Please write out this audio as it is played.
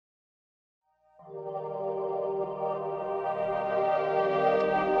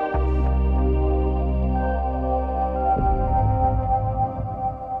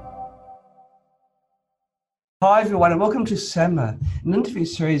Hi everyone and welcome to SAMA, an interview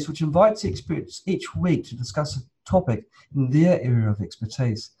series which invites experts each week to discuss a topic in their area of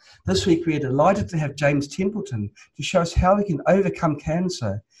expertise. This week we are delighted to have James Templeton to show us how we can overcome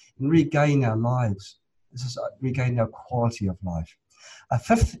cancer and regain our lives. This is regain our quality of life. A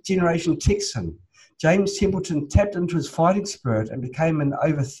fifth generation Texan, James Templeton tapped into his fighting spirit and became an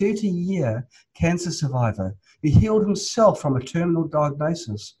over 30-year cancer survivor who healed himself from a terminal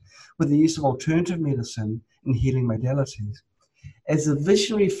diagnosis with the use of alternative medicine and healing modalities. As the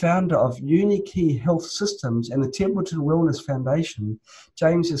visionary founder of UniKey Health Systems and the Templeton Wellness Foundation,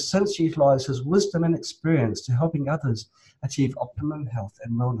 James has since utilised his wisdom and experience to helping others achieve optimum health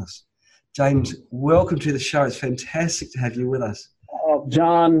and wellness. James, welcome to the show. It's fantastic to have you with us. Oh,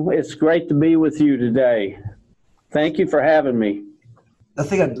 John, it's great to be with you today. Thank you for having me. The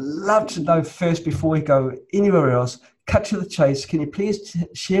thing I'd love to know first, before we go anywhere else, cut to the chase, can you please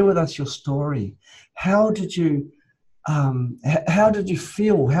share with us your story? How did you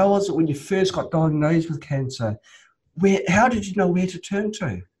feel? How was it when you first got diagnosed with cancer? How did you know where to turn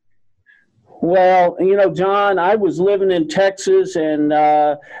to? Well, John, I was living in Texas, and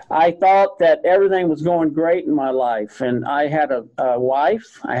I thought that everything was going great in my life. And I had a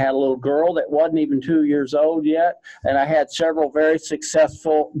wife. I had a little girl that wasn't even 2 years old yet, and I had several very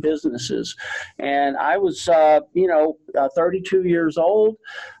successful businesses. And I was, 32 years old.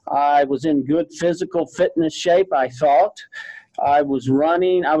 I was in good physical fitness shape, I thought. I was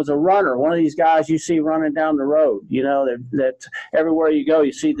running. I was a runner, one of these guys you see running down the road, that everywhere you go,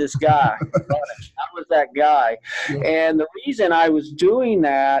 you see this guy. I was that guy. Yeah. And the reason I was doing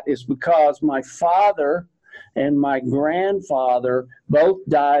that is because my father and my grandfather both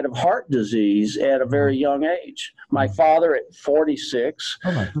died of heart disease at a very young age. My father at 46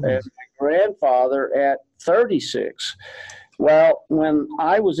 and my grandfather at 36. Well, when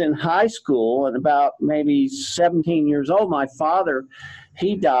I was in high school and about maybe 17 years old, my father,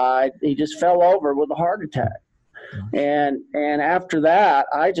 he died. He just fell over with a heart attack. And after that,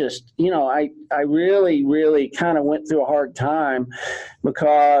 I just, I really, really kind of went through a hard time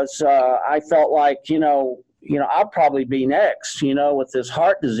because I felt like, I'll probably be next, with this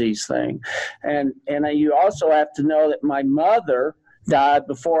heart disease thing. And you also have to know that my mother died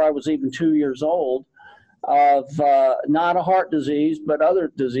before I was even 2 years old of not a heart disease, but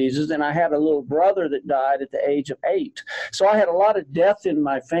other diseases. And I had a little brother that died at the age of 8. So I had a lot of death in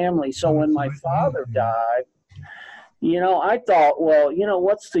my family. So when my father died, I thought, well,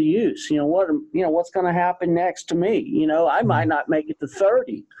 what's the use? What's going to happen next to me? I might not make it to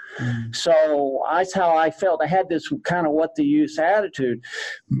 30. So that's how I felt. I had this kind of what the use attitude.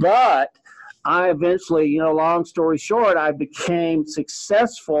 But I eventually, long story short, I became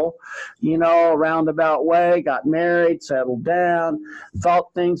successful, a roundabout way, got married, settled down,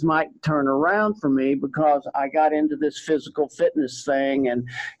 thought things might turn around for me because I got into this physical fitness thing. And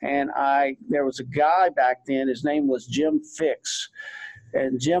there was a guy back then, his name was Jim Fixx.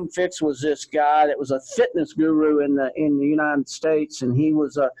 And Jim Fixx was this guy that was a fitness guru in the United States, and he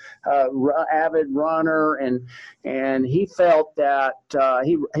was a avid runner, and he felt that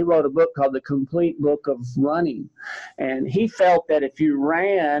he wrote a book called The Complete Book of Running, and he felt that if you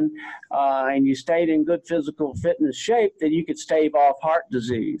ran and you stayed in good physical fitness shape, that you could stave off heart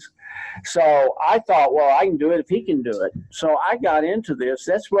disease. So I thought, well, I can do it if he can do it. So I got into this.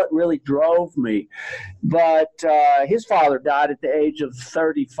 That's what really drove me. But his father died at the age of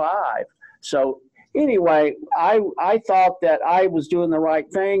 35. So anyway, I thought that I was doing the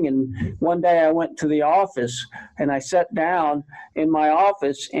right thing. And one day I went to the office and I sat down in my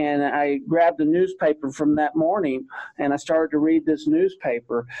office and I grabbed the newspaper from that morning and I started to read this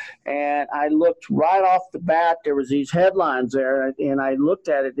newspaper. And I looked right off the bat. There was these headlines there and I looked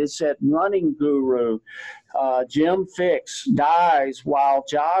at it. It said, running guru Jim Fixx dies while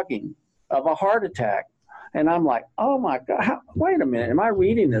jogging of a heart attack. And I'm like, oh my God, wait a minute. Am I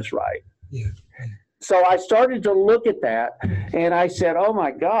reading this right? Yeah. So I started to look at that and I said, oh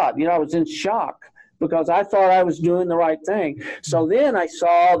my God, I was in shock because I thought I was doing the right thing. So then I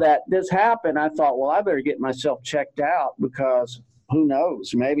saw that this happened. I thought, well, I better get myself checked out because who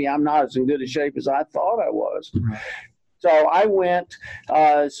knows, maybe I'm not as in good a shape as I thought I was. Right. So I went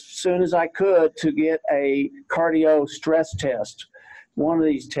as soon as I could to get a cardio stress test. One of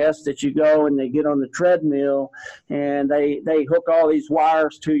these tests that you go and they get on the treadmill and they hook all these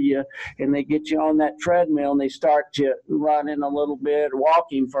wires to you and they get you on that treadmill and they start you running a little bit,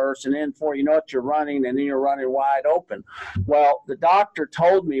 walking first, and then before you know it, you're running and then you're running wide open. Well, the doctor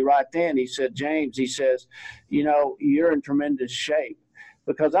told me right then, he said, James, he says, you're in tremendous shape.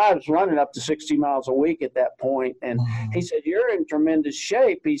 Because I was running up to 60 miles a week at that point. And he said, you're in tremendous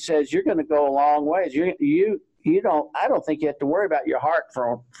shape. He says, you're going to go a long ways. I don't think you have to worry about your heart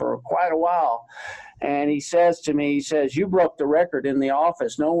for quite a while. And he says to me, he says, you broke the record in the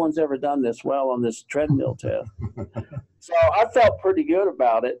office. No one's ever done this well on this treadmill test. So I felt pretty good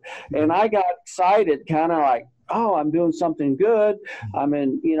about it. And I got excited, kind of like, oh, I'm doing something good.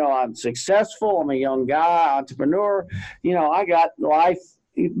 I'm successful. I'm a young guy, entrepreneur. I got life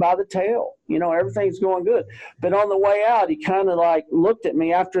by the tail. Everything's going good. But on the way out, he kind of like looked at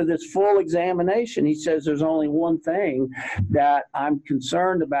me after this full examination. He says, there's only one thing that I'm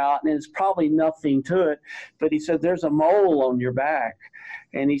concerned about, and it's probably nothing to it. But he said, there's a mole on your back.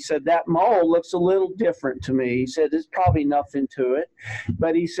 And he said, that mole looks a little different to me. He said, there's probably nothing to it.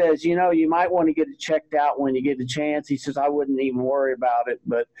 But he says, you might want to get it checked out when you get a chance. He says, I wouldn't even worry about it.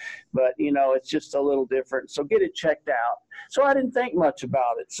 But it's just a little different. So get it checked out. So I didn't think much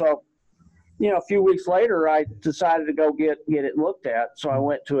about it. So, a few weeks later, I decided to go get it looked at. So I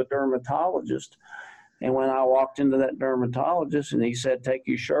went to a dermatologist. And when I walked into that dermatologist and he said, take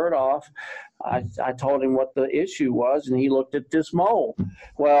your shirt off, I told him what the issue was, and he looked at this mole.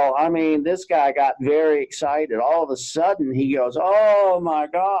 Well, this guy got very excited. All of a sudden, he goes, oh, my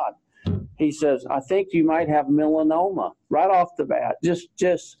God. He says, I think you might have melanoma right off the bat.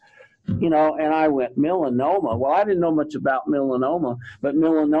 And I went, melanoma? Well, I didn't know much about melanoma, but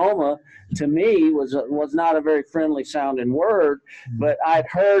melanoma to me was not a very friendly sounding word, but I'd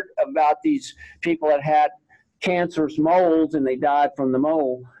heard about these people that had cancerous moles and they died from the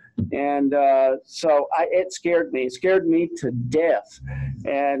mole. And so it scared me. It scared me to death.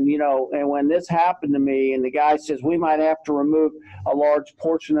 And, and when this happened to me and the guy says, we might have to remove a large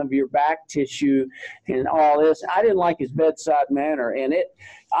portion of your back tissue and all this, I didn't like his bedside manner. And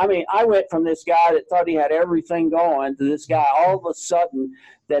I went from this guy that thought he had everything going to this guy all of a sudden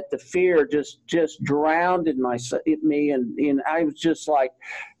that the fear just drowned in me. And I was just like,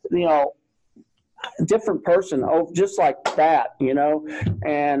 different person, just like that,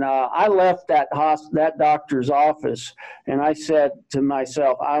 and I left that doctor's office, and I said to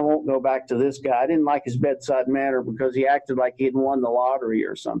myself, I won't go back to this guy. I didn't like his bedside manner because he acted like he'd won the lottery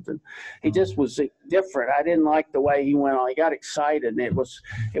or something. He just was different. I didn't like the way he went on. He got excited, and it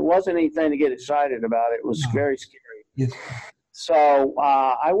wasn't anything to get excited about. It was very scary. Yes. So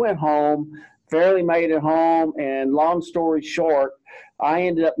I went home, barely made it home, and long story short, I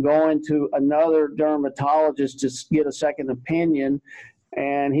ended up going to another dermatologist to get a second opinion,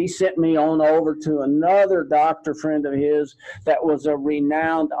 and he sent me on over to another doctor friend of his that was a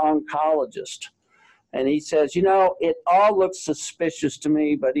renowned oncologist. And he says, it all looks suspicious to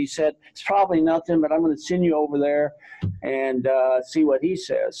me, but he said, it's probably nothing, but I'm going to send you over there and see what he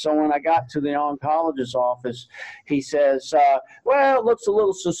says. So when I got to the oncologist's office, he says, well, it looks a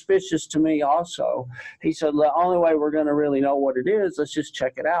little suspicious to me also. He said, the only way we're going to really know what it is, let's just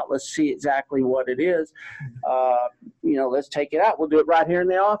check it out. Let's see exactly what it is. Let's take it out. We'll do it right here in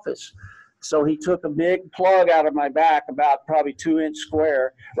the office. So he took a big plug out of my back, about probably 2-inch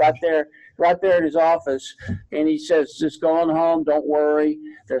square, right there in his office. And he says, just go on home. Don't worry.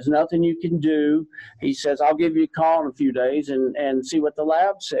 There's nothing you can do. He says, I'll give you a call in a few days and see what the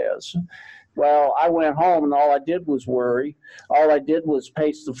lab says. Well, I went home and all I did was worry. All I did was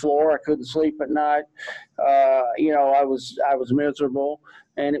pace the floor. I couldn't sleep at night. I was miserable.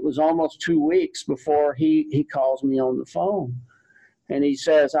 And it was almost 2 weeks before he calls me on the phone. And he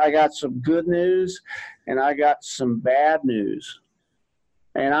says, I got some good news and I got some bad news.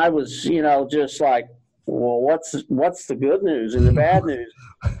 And I was, just like, well, what's the good news and the bad news?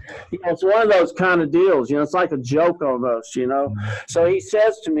 It's one of those kind of deals, it's like a joke almost, So he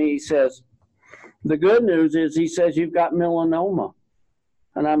says to me, the good news is, he says, you've got melanoma.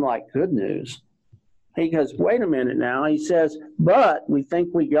 And I'm like, good news? He goes, wait a minute now. He says, but we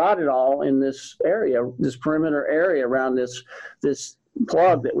think we got it all in this area, this perimeter area around this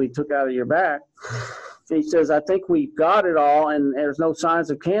plug that we took out of your back. He says, I think we've got it all and there's no signs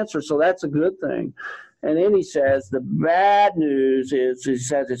of cancer, so that's a good thing. And then he says, the bad news is, he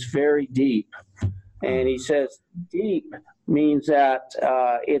says, it's very deep. And he says, deep means that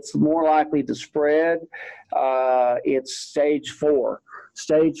it's more likely to spread. It's stage 4.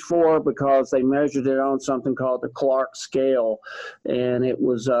 Stage 4 because they measured it on something called the Clark scale, and it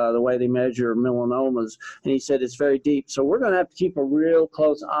was the way they measure melanomas. And he said it's very deep. So we're going to have to keep a real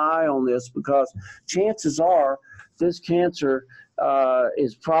close eye on this because chances are this cancer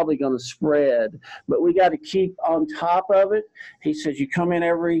is probably going to spread. But we got to keep on top of it. He says you come in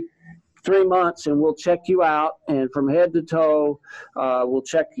every 3 months and we'll check you out, and from head to toe, we'll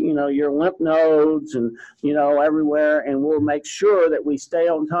check, your lymph nodes and, everywhere, and we'll make sure that we stay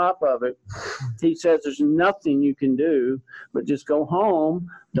on top of it. He says there's nothing you can do but just go home.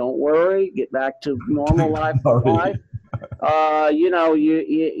 Don't worry. Get back to normal life.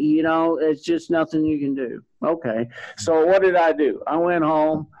 It's just nothing you can do. Okay. So what did I do? I went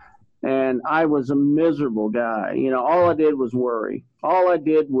home and I was a miserable guy. All I did was worry. All I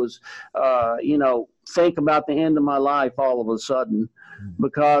did was, think about the end of my life all of a sudden,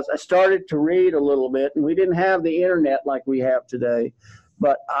 because I started to read a little bit, and we didn't have the internet like we have today.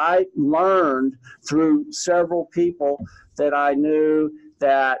 But I learned through several people that I knew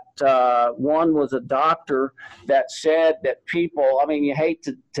that one was a doctor that said that people, you hate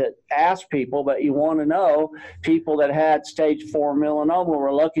to ask people, but you want to know, people that had stage 4 melanoma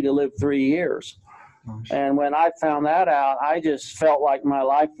were lucky to live 3 years. Gosh. And when I found that out, I just felt like my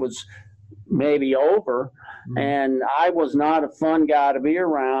life was maybe over. And I was not a fun guy to be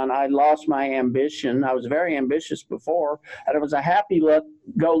around. I lost my ambition. I was very ambitious before, and I was a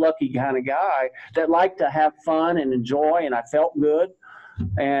happy-go-lucky kind of guy that liked to have fun and enjoy, and I felt good.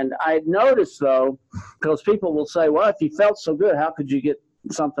 And I had noticed, though, because people will say, well, if you felt so good, how could you get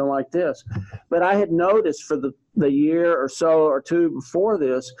something like this? But I had noticed for the year or so or two before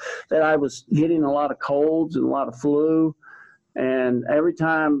this that I was getting a lot of colds and a lot of flu. And every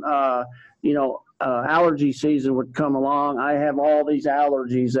time, allergy season would come along, I have all these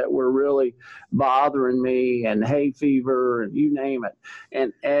allergies that were really bothering me, and hay fever, and you name it.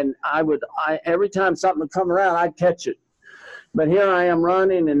 And I every time something would come around, I'd catch it. But here I am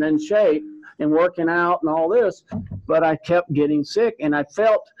running and in shape and working out and all this, but I kept getting sick, and I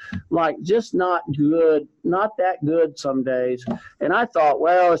felt like just not good, not that good some days. And I thought,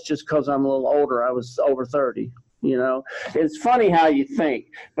 well, it's just because I'm a little older. I was over 30. It's funny how you think,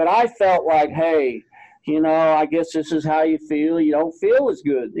 but I felt like, hey, I guess this is how you feel. You don't feel as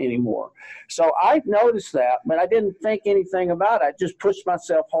good anymore. So I noticed that, but I didn't think anything about it. I just pushed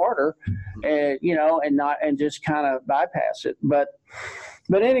myself harder, and and just kind of bypass it. But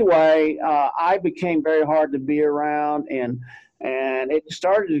anyway, I became very hard to be around, and it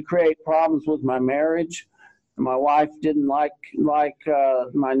started to create problems with my marriage. My wife didn't like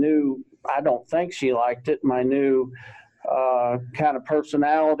my new. I don't think she liked it. My new kind of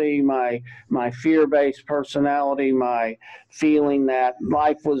personality, my fear-based personality, my feeling that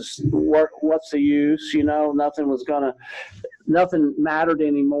life was, what's the use? Nothing mattered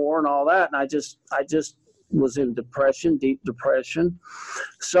anymore, and all that. And I just was in depression, deep depression.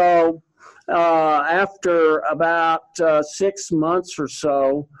 So after about 6 months or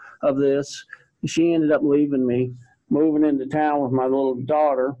so of this, she ended up leaving me, moving into town with my little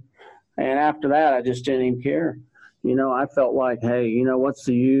daughter. And after that, I just didn't even care. I felt like, hey, what's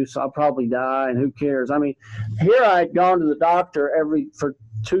the use? I'll probably die, and who cares? Here I had gone to the doctor for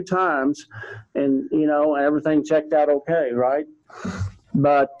 2 times, and, everything checked out okay, right?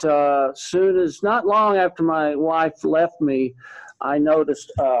 But not long after my wife left me, I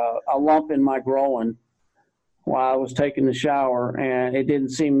noticed a lump in my groin while I was taking the shower, and it didn't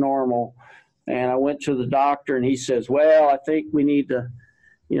seem normal. And I went to the doctor, and he says, well, I think we need to,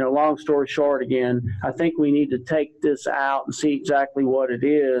 long story short again, I think we need to take this out and see exactly what it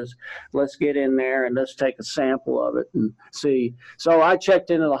is. Let's get in there and let's take a sample of it and see. So I checked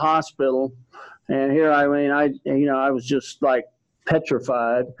into the hospital, and here, I was just like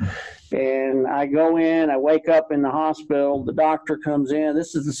petrified. And I go in, I wake up in the hospital, the doctor comes in.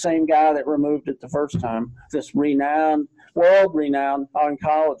 This is the same guy that removed it the first time, this world-renowned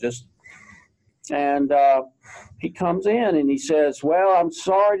oncologist. And he comes in and he says, well, I'm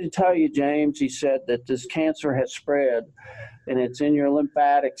sorry to tell you, James, he said, that this cancer has spread and it's in your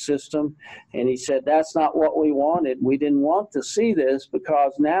lymphatic system. And he said, that's not what we wanted. We didn't want to see this,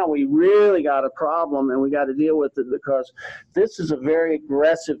 because now we really got a problem and we got to deal with it, because this is a very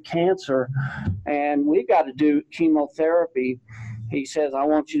aggressive cancer and we got to do chemotherapy. He says, I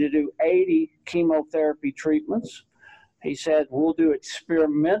want you to do 80 chemotherapy treatments. He said, we'll do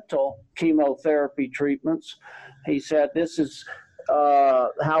experimental chemotherapy treatments. He said, this is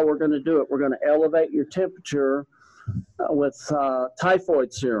how we're going to do it. We're going to elevate your temperature with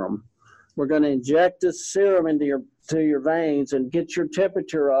typhoid serum. We're going to inject this serum into your veins and get your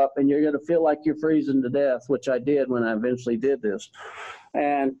temperature up, and you're going to feel like you're freezing to death, which I did when I eventually did this.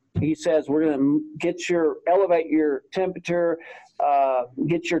 And he says, we're going to elevate your temperature,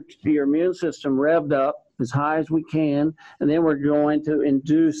 get your immune system revved up as high as we can, and then we're going to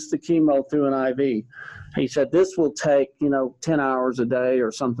induce the chemo through an IV. He said, this will take, 10 hours a day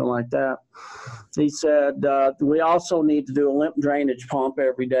or something like that. He said, we also need to do a lymph drainage pump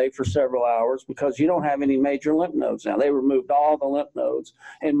every day for several hours because you don't have any major lymph nodes now. They removed all the lymph nodes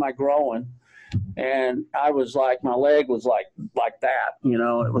in my groin. And I was like, my leg was like that,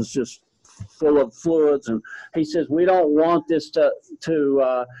 it was just full of fluids. And he says, we don't want this to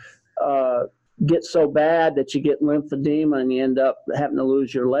get so bad that you get lymphedema and you end up having to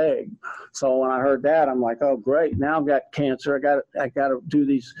lose your leg. So when I heard that, I'm like, oh, great. Now I've got cancer. I got to do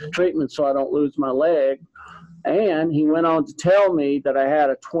these treatments so I don't lose my leg. And he went on to tell me that I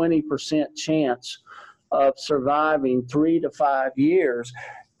had a 20% chance of surviving 3 to 5 years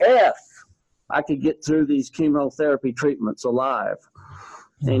if I could get through these chemotherapy treatments alive.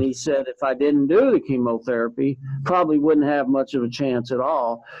 And he said if I didn't do the chemotherapy, probably wouldn't have much of a chance at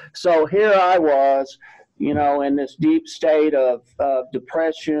all. So here I was, in this deep state of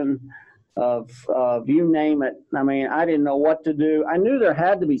depression, of you name it. I mean, I didn't know what to do. I knew there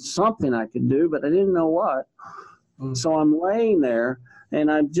had to be something I could do, but I didn't know what. So I'm laying there,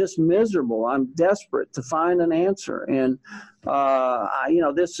 and I'm just miserable. I'm desperate to find an answer. And,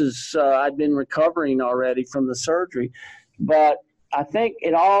 this is, I'd been recovering already from the surgery, but I think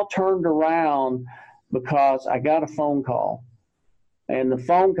it all turned around because I got a phone call. And the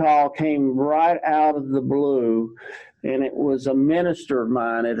phone call came right out of the blue. And it was a minister of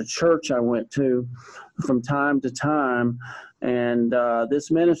mine at a church I went to from time to time. And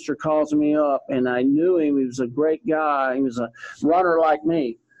this minister calls me up, and I knew him. He was a great guy. He was a runner like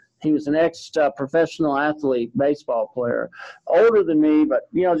me. He was an ex-professional athlete, baseball player, older than me,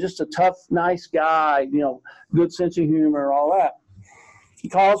 but, just a tough, nice guy, good sense of humor, all that. He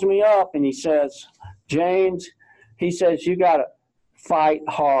calls me up and he says, James, he says, you got to fight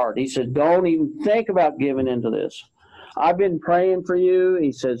hard. He said, don't even think about giving into this. I've been praying for you.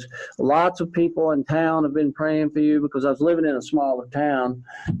 He says, lots of people in town have been praying for you because I was living in a smaller town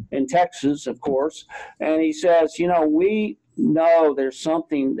in Texas, of course. And he says, we know there's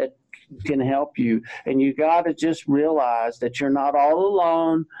something that can help you. And you got to just realize that you're not all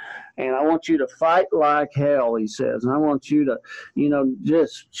alone. And I want you to fight like hell, he says. And I want you to,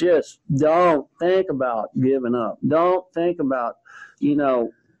 just don't think about giving up. Don't think about,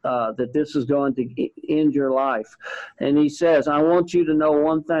 that this is going to end your life. And he says, I want you to know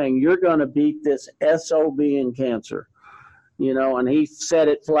one thing. You're going to beat this SOB in cancer. And he said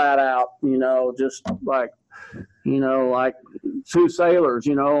it flat out, just like, like two sailors,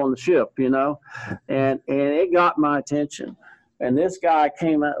 on the ship, and it got my attention. And this guy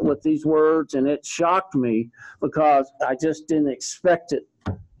came out with these words, and it shocked me because I just didn't expect it.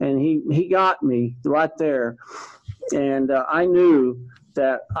 And he got me right there. And I knew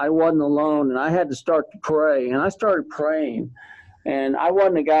that I wasn't alone, and I had to start to pray. And I started praying. And I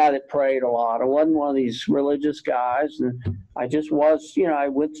wasn't a guy that prayed a lot. I wasn't one of these religious guys. And I just was, I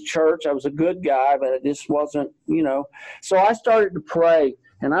went to church. I was a good guy, but it just wasn't, So I started to pray,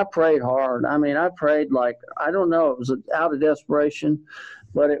 and I prayed hard. I mean, I prayed like, I don't know, it was out of desperation,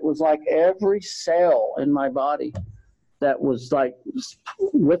 but it was like every cell in my body that was like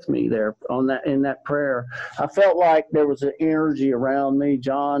with me there in that prayer. I felt like there was an energy around me,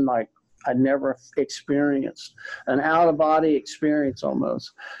 John, like I'd never experienced, an out-of-body experience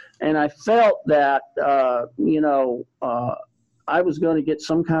almost. And I felt that, I was going to get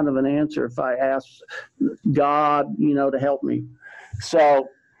some kind of an answer if I asked God, to help me. So,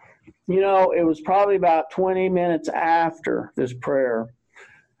 it was probably about 20 minutes after this prayer,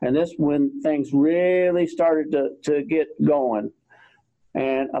 and this when things really started to get going.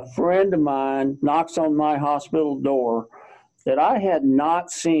 And a friend of mine knocks on my hospital door that I had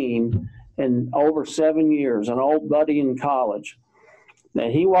not seen in over 7 years, an old buddy in college.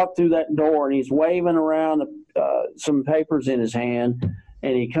 That he walked through that door and he's waving around some papers in his hand,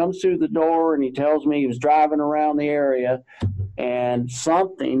 and he comes through the door and he tells me he was driving around the area and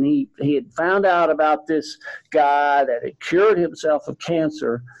something he had found out about this guy that had cured himself of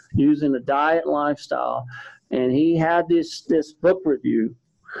cancer using a diet and lifestyle, and he had this book review.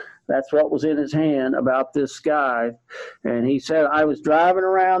 That's what was in his hand about this guy. And he said, I was driving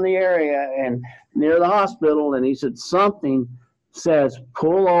around the area and near the hospital, and he said, something says,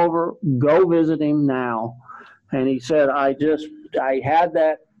 pull over, go visit him now. And he said, I had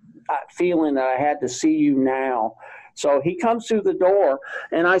that feeling that I had to see you now. So he comes through the door,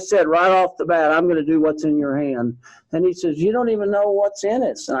 and I said right off the bat, I'm going to do what's in your hand. And he says, you don't even know what's in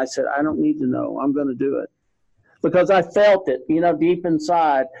it. And I said, I don't need to know. I'm going to do it. Because I felt it, deep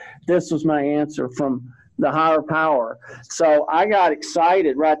inside, this was my answer from the higher power. So I got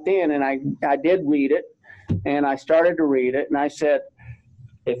excited right then, and I did read it, and I started to read it, and I said,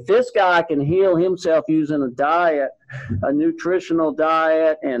 if this guy can heal himself using a diet, a nutritional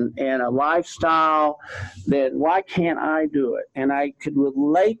diet, and a lifestyle, then why can't I do it? And I could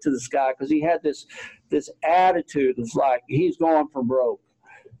relate to this guy because he had this attitude of like he's going for broke.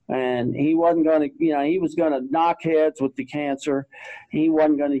 And he wasn't going to, he was going to knock heads with the cancer. He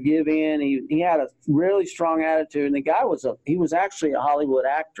wasn't going to give in. He had a really strong attitude. And the guy he was actually a Hollywood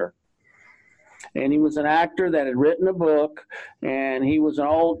actor. And he was an actor that had written a book. And he was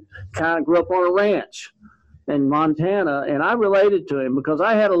grew up on a ranch in Montana. And I related to him because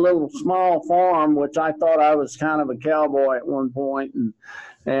I had a little small farm, which I thought I was kind of a cowboy at one point.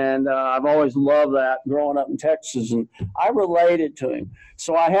 And I've always loved that growing up in Texas. And I related to him.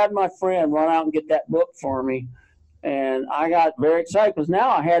 So I had my friend run out and get that book for me. And I got very excited because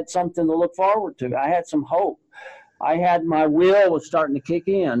now I had something to look forward to. I had some hope. I had my will was starting to kick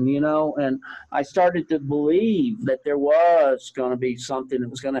in, and I started to believe that there was going to be something that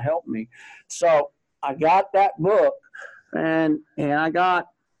was going to help me. So I got that book and I got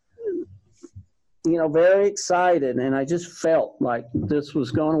very excited, and I just felt like this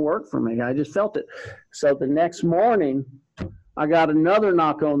was going to work for me. I just felt it. So the next morning, I got another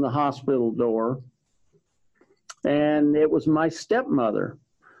knock on the hospital door, and it was my stepmother.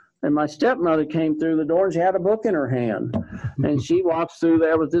 And my stepmother came through the door, and she had a book in her hand. And she walks through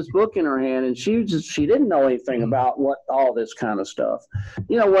there with this book in her hand, and she didn't know anything about all this kind of stuff.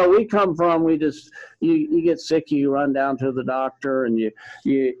 Where we come from, we just you get sick, you run down to the doctor, and you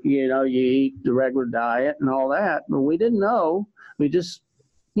eat the regular diet and all that. But we didn't know. We just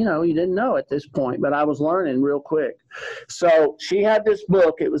you didn't know at this point, but I was learning real quick. So she had this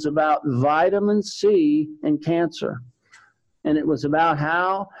book. It was about vitamin C and cancer. And it was about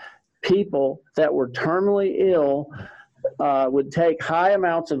how people that were terminally ill would take high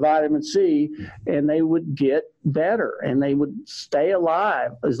amounts of vitamin C and they would get better and they would stay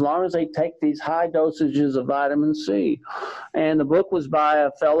alive as long as they take these high dosages of vitamin C. And the book was by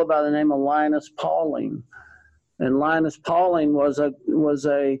a fellow by the name of Linus Pauling. And Linus Pauling was a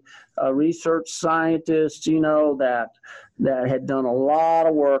research scientist, that had done a lot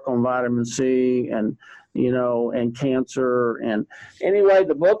of work on vitamin C and cancer. And anyway,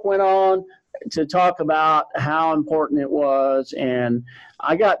 the book went on to talk about how important it was. And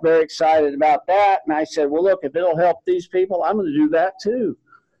I got very excited about that. And I said, well, look, if it'll help these people, I'm going to do that too.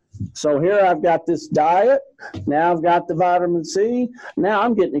 So here I've got this diet. Now I've got the vitamin C. Now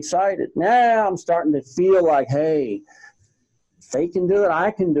I'm getting excited. Now I'm starting to feel like, hey, if they can do it,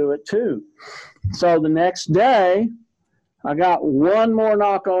 I can do it too. So the next day, I got one more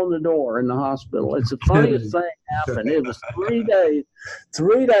knock on the door in the hospital. It's the funniest thing happened. It was 3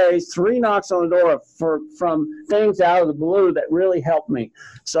 days, 3 knocks on the door from things out of the blue that really helped me.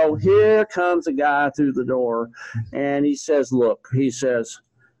 So here comes a guy through the door, and he says, look,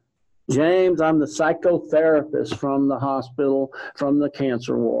 James, I'm the psychotherapist from the hospital, from the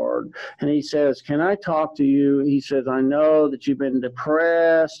cancer ward. And he says, can I talk to you? He says, I know that you've been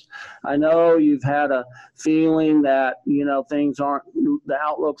depressed. I know you've had a feeling that, the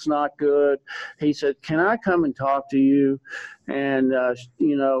outlook's not good. He said, can I come and talk to you and,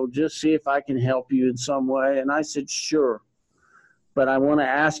 just see if I can help you in some way? And I said, sure. But I want to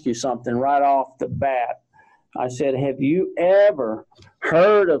ask you something right off the bat. I said, have you ever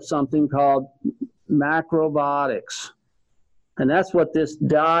heard of something called macrobiotics? And that's what this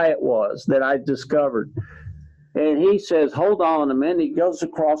diet was that I discovered. And he says, hold on a minute. He goes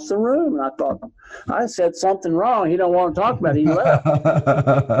across the room. And I thought, I said something wrong. He don't want to talk about it. He left. What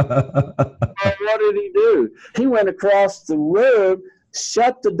did he do? He went across the room,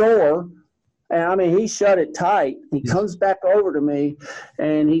 shut the door. And he shut it tight. He comes back over to me,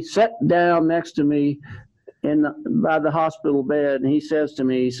 and he sat down next to me by the hospital bed, and he says to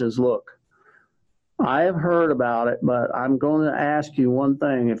me, he says, look, I have heard about it, but I'm going to ask you one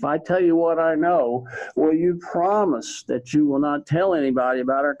thing. If I tell you what I know, will you promise that you will not tell anybody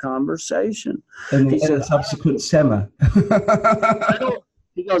about our conversation? And he said, subsequent SEMA.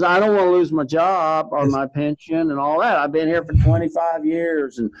 He goes, I don't want to lose my job or my pension and all that. I've been here for 25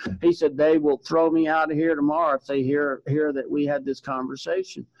 years. And he said, they will throw me out of here tomorrow if they hear that we had this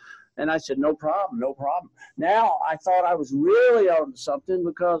conversation. And I said, no problem, no problem. Now I thought I was really on to something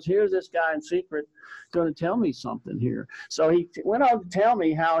because here's this guy in secret going to tell me something here. So he went on to tell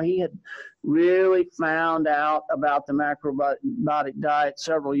me how he had really found out about the macrobiotic diet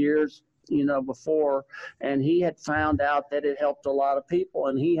several years before, and he had found out that it helped a lot of people,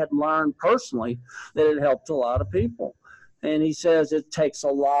 and he had learned personally that it helped a lot of people. And he says it takes a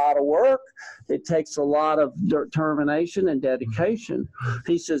lot of work. It takes a lot of determination and dedication.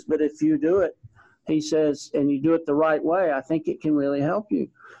 He says, but if you do it, He says, and you do it the right way, I think it can really help you.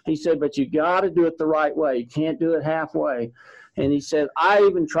 He said, but you got to do it the right way. You can't do it halfway. And he said, I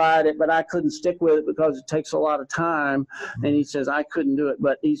even tried it, but I couldn't stick with it because it takes a lot of time. And he says, I couldn't do it.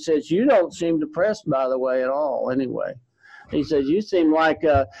 But he says, you don't seem depressed, by the way, at all anyway. He says, you seem like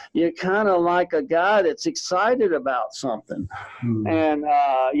you're kind of like a guy that's excited about something. And,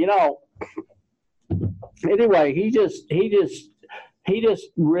 you know, anyway, he just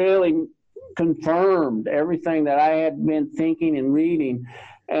really confirmed everything that I had been thinking and reading.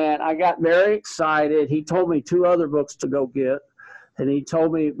 And I got very excited. He told me 2 other books to go get. And he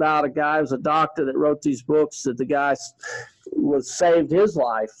told me about a guy who was a doctor that wrote these books, that the guy saved his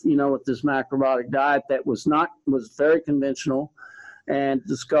life, you know, with this macrobiotic diet that was very conventional, and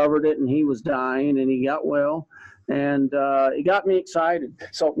discovered it, and he was dying and he got well. And it got me excited.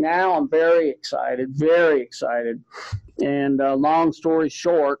 So now I'm very excited. And long story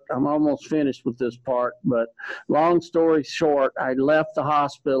short, I'm almost finished with this part, but long story short, I left the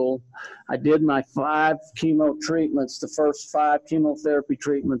hospital. I did my 5 chemo treatments, the first 5 chemotherapy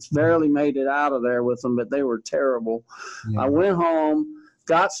treatments, barely made it out of there with them, but they were terrible. Yeah. I went home,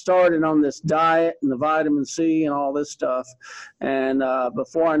 got started on this diet and the vitamin C and all this stuff. And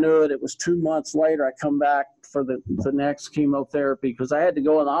before I knew it, it was 2 months later, I come back for the next chemotherapy, because I had to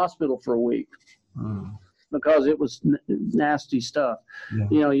go in the hospital for a week. Because it was nasty stuff. Yeah.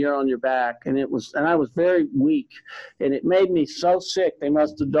 You know, you're on your back, and I was very weak, and it made me so sick. They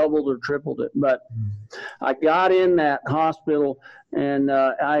must have doubled or tripled it. But I got in that hospital, and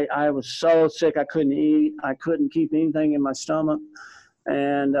I was so sick I couldn't eat. I couldn't keep anything in my stomach.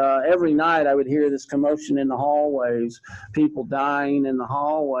 And every night I would hear this commotion in the hallways, people dying in the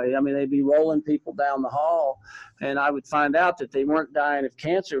hallway. I mean, they'd be rolling people down the hall, and I would find out that they weren't dying of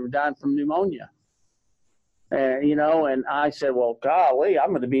cancer, they were dying from pneumonia. You know, and I said, well, golly, I'm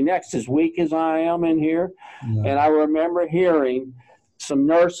going to be next, as weak as I am in here. Yeah. And I remember hearing some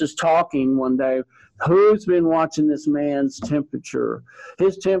nurses talking one day, who's been watching this man's temperature?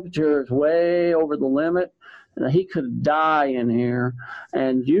 His temperature is way over the limit. He could die in here,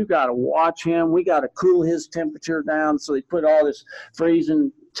 and you got to watch him. We got to cool his temperature down. So they put all this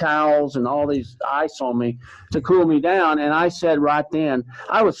freezing towels and all these ice on me to cool me down. And I said right then,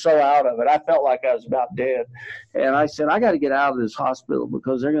 I was so out of it, I felt like I was about dead. And I said, I got to get out of this hospital,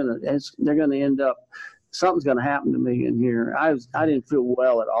 because they're gonna end up, something's gonna happen to me in here. I didn't feel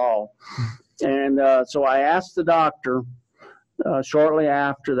well at all. And so I asked the doctor shortly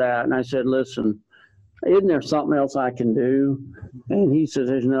after that, and I said, listen, isn't there something else I can do? And he said,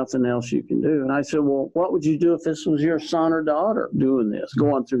 there's nothing else you can do. And I said, well, what would you do if this was your son or daughter doing this,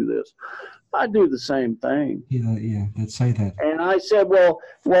 going through this? I'd do the same thing. Yeah, they'd say that. And I said, well,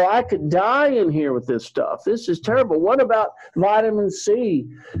 I could die in here with this stuff. This is terrible. What about vitamin C,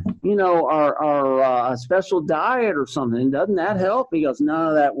 you know, or a special diet or something? Doesn't that help? He goes, none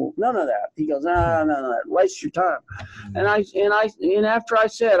of that. He goes, no, waste your time. And after I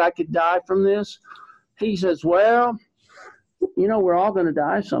said I could die from this, he says, well, you know, we're all going to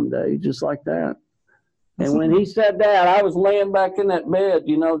die someday, just like that. And when he said that, I was laying back in that bed,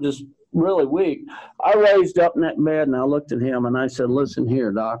 you know, just really weak. I raised up in that bed, and I looked at him, and I said, listen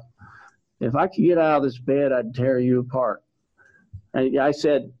here, Doc, if I could get out of this bed, I'd tear you apart. And I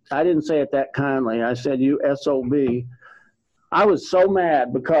said, I didn't say it that kindly. I said, you SOB. I was so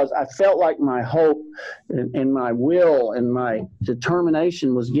mad, because I felt like my hope and my will and my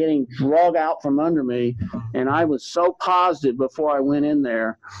determination was getting dragged out from under me. And I was so positive before I went in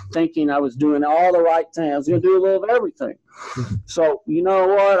there, thinking I was doing all the right thing. I was going to do a little of everything. So, you know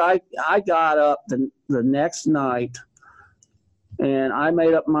what? I got up the next night, and I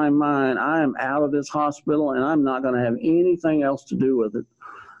made up my mind. I am out of this hospital, and I'm not going to have anything else to do with it.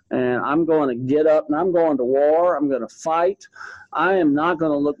 And I'm going to get up, and I'm going to war. I'm going to fight. I am not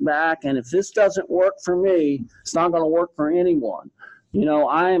going to look back. And if this doesn't work for me, it's not going to work for anyone. You know,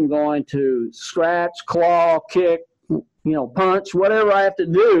 I am going to scratch, claw, kick, you know, punch, whatever I have to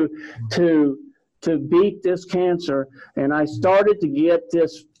do to beat this cancer. And I started to get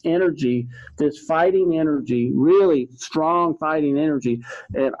this energy, this fighting energy, really strong fighting energy.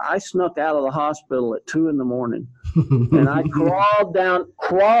 And I snuck out of the hospital at 2 a.m. And I crawled down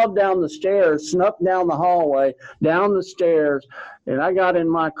the stairs, snuck down the hallway, down the stairs, and I got in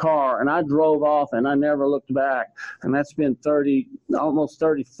my car and I drove off, and I never looked back. And that's been almost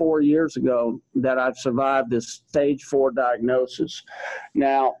 34 years ago that I've survived this stage 4 diagnosis.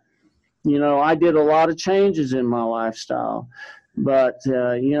 Now, you know, I did a lot of changes in my lifestyle. But,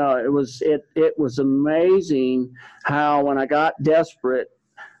 you know, it was amazing how, when I got desperate,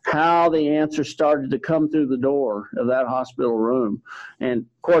 how the answer started to come through the door of that hospital room. And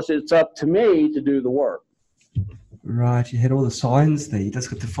of course, it's up to me to do the work. Right, you had all the signs there. You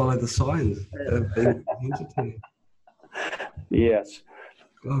just got to follow the signs that have been hinted to you. Yes.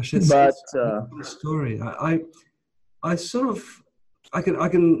 Gosh, that's a story. I sort of, I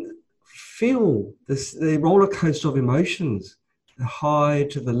can feel this, the roller coaster of emotions, the high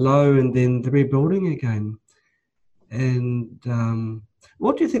to the low, and then the rebuilding again. And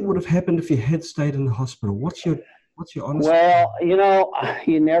what do you think would have happened if you had stayed in the hospital? What's your honest? Well,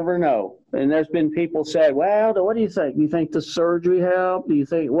 you never know. And there's been people say, well, what do you think? Do you think the surgery helped? Do you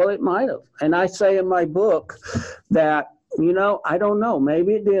think, well, it might have. And I say in my book that, I don't know.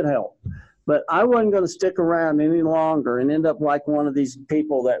 Maybe it did help. But I wasn't going to stick around any longer and end up like one of these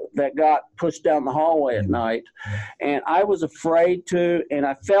people that got pushed down the hallway at night. And I was afraid to, and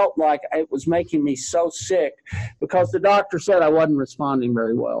I felt like it was making me so sick because the doctor said I wasn't responding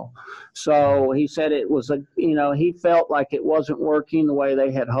very well. So he said it was he felt like it wasn't working the way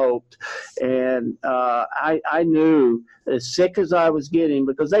they had hoped. And I knew, as sick as I was getting,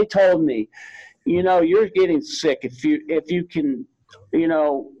 because they told me, you're getting sick if you can,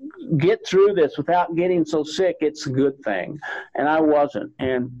 get through this without getting so sick, it's a good thing. And I wasn't.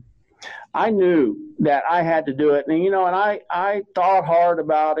 And I knew that I had to do it. And, and I thought hard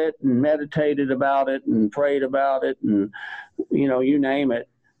about it and meditated about it and prayed about it and, you name it.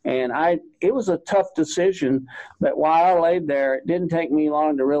 And it was a tough decision, but while I laid there, it didn't take me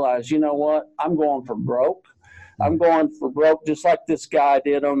long to realize, you know what, I'm going for broke. I'm going for broke, just like this guy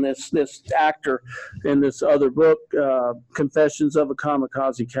did on this actor in this other book, Confessions of a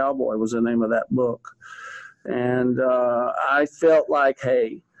Kamikaze Cowboy was the name of that book. And I felt like,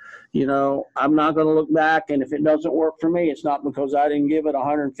 hey, I'm not going to look back. And if it doesn't work for me, it's not because I didn't give it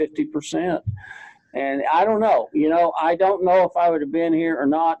 150%. And I don't know, I don't know if I would have been here or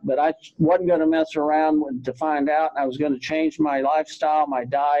not, but I wasn't going to mess around to find out. I was going to change my lifestyle, my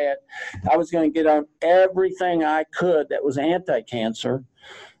diet. I was going to get on everything I could that was anti-cancer,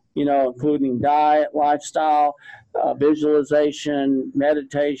 including diet, lifestyle, visualization,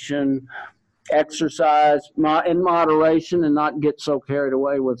 meditation, exercise in moderation, and not get so carried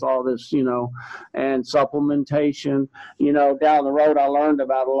away with all this, and supplementation. Down the road, I learned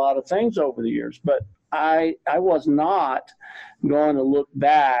about a lot of things over the years, but I was not going to look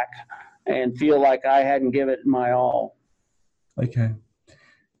back and feel like I hadn't given it my all. Okay.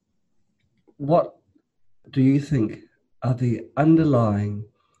 What do you think are the underlying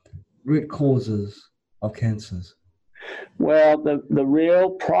root causes of cancers? Well, the real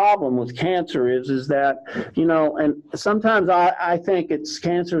problem with cancer is that, and sometimes I think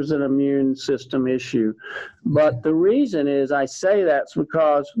cancer is an immune system issue. But the reason is I say that's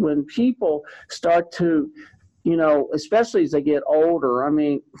because when people start to, especially as they get older,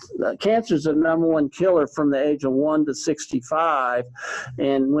 cancer is the number one killer from the age of 1 to 65.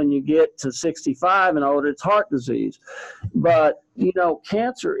 And when you get to 65 and older, it's heart disease. But,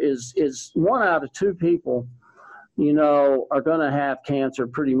 cancer is 1 out of 2 people are going to have cancer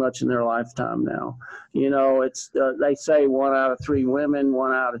pretty much in their lifetime now. It's they say 1 out of 3 women,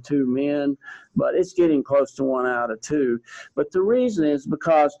 1 out of 2 men, but it's getting close to 1 out of 2. But the reason is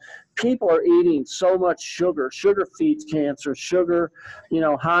because people are eating so much sugar. Sugar feeds cancer. Sugar,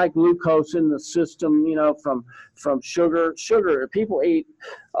 high glucose in the system, from sugar. People eat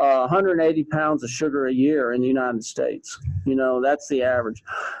 180 pounds of sugar a year in the United States. That's the average.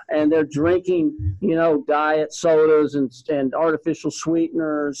 And they're drinking, diet sodas and artificial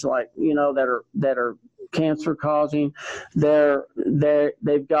sweeteners that are cancer causing.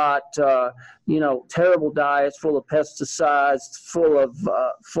 They've got terrible diets full of pesticides, full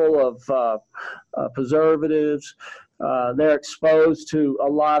of preservatives. They're exposed to a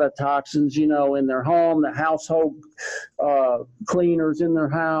lot of toxins, in their home, the household cleaners in their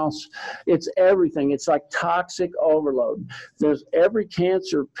house. It's everything. It's like toxic overload. Every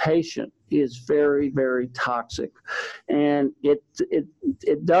cancer patient is very, very toxic. And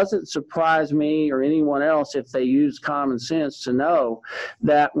it doesn't surprise me or anyone else if they use common sense to know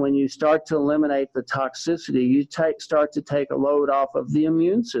that when you start to eliminate the toxicity, you start to take a load off of the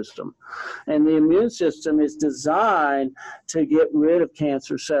immune system. And the immune system is designed to get rid of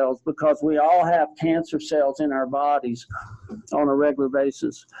cancer cells because we all have cancer cells in our bodies on a regular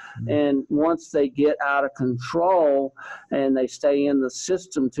basis. And once they get out of control and they stay in the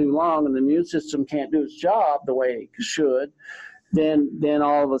system too long and the immune system can't do its job the way it should, then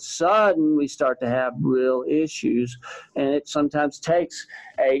all of a sudden we start to have real issues. And it sometimes takes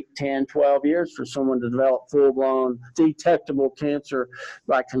 8, 10, 12 years for someone to develop full-blown detectable cancer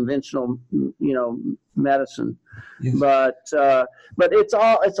by conventional, medicine. Yes. But it's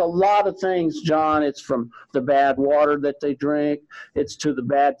a lot of things, John. It's from the bad water that they drink. It's to the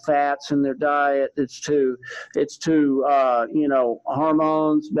bad fats in their diet. It's to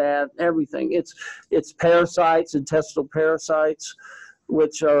hormones, bad everything. It's parasites, intestinal parasites,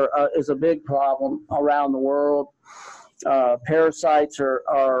 which is a big problem around the world. Parasites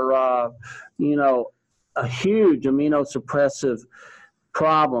are a huge immunosuppressive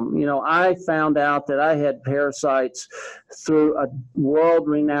problem. I found out that I had parasites through a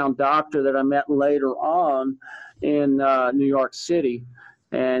world-renowned doctor that I met later on in New York City,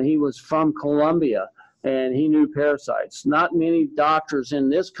 and he was from Colombia, and he knew parasites. Not many doctors in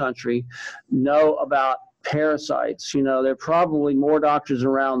this country know about parasites. There are probably more doctors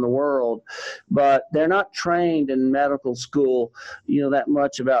around the world, but they're not trained in medical school, that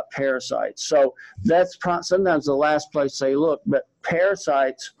much about parasites. So that's sometimes the last place they look. But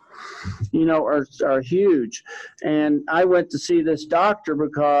parasites, are huge. And I went to see this doctor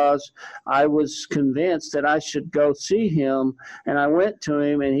because I was convinced that I should go see him. And I went to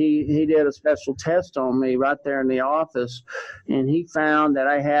him, and he did a special test on me right there in the office. And he found that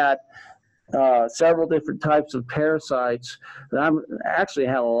I had several different types of parasites. I actually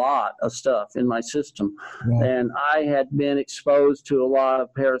had a lot of stuff in my system, and I had been exposed to a lot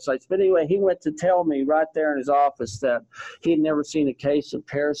of parasites. But anyway, he went to tell me right there in his office that he'd never seen a case of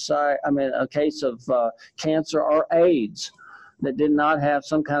a case of cancer or AIDS that did not have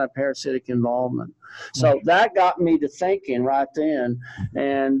some kind of parasitic involvement. So that got me to thinking right then.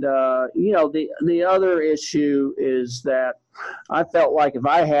 And, the other issue is that I felt like if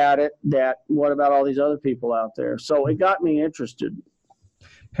I had it, what about all these other people out there? So it got me interested.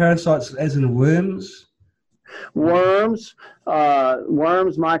 Parasites as in worms? Worms,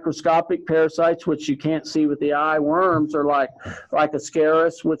 microscopic parasites, which you can't see with the eye. Worms are like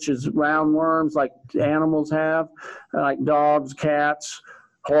Ascaris, which is round worms like animals have, like dogs, cats,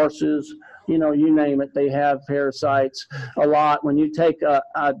 horses, you name it. They have parasites a lot. When you take a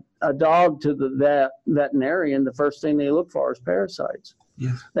dog to the veterinarian, the first thing they look for is parasites.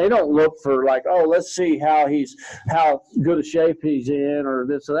 Yes. They don't look for let's see how good a shape he's in or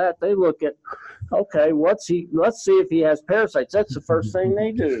this or that. They look at, okay, let's see if he has parasites. That's the first thing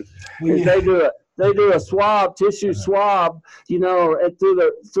they do. Is they do a tissue swab, through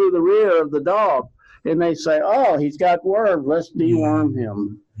the rear of the dog. And they say, oh, he's got worms, let's deworm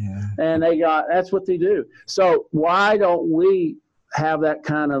him. Yeah. And that's what they do. So why don't we have that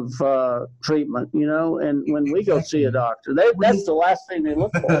kind of treatment, and when we go see a doctor, that's the last thing they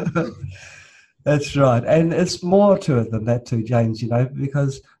look for. That's right. And it's more to it than that too, James,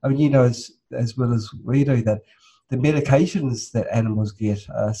 because, as well as we do, that the medications that animals get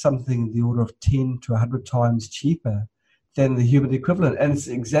are something in the order of 10 to 100 times cheaper than the human equivalent. And it's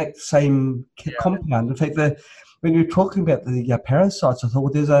the exact same compound. In fact, when you're talking about the parasites, I thought,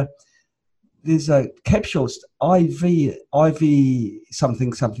 well, there's a capsules, IV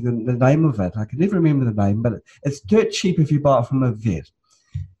something, the name of it. I can never remember the name, but it's dirt cheap if you buy it from a vet.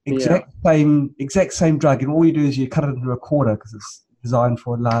 Exact same drug, and all you do is you cut it into a quarter because it's designed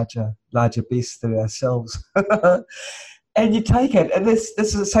for larger beasts than ourselves. And you take it, and this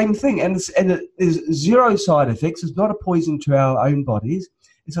is the same thing, and there's zero side effects. It's not a poison to our own bodies.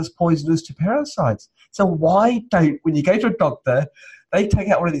 It's just poisonous to parasites. So why when you go to a doctor, they take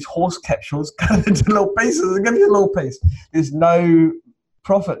out one of these horse capsules, cut it into little pieces, and give you a little piece. There's no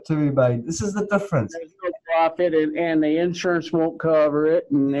profit to be made. This is the difference. There's no profit, and the insurance won't cover it.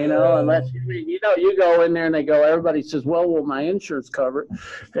 And unless you go in there and they go, everybody says, well, will my insurance cover it?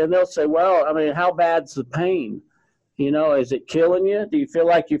 And they'll say, well, how bad's the pain? Is it killing you? Do you feel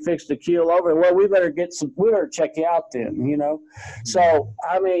like you fixed the keel over? Well, we better check you out then, So,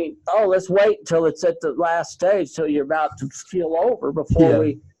 let's wait until it's at the last stage, till you're about to keel over before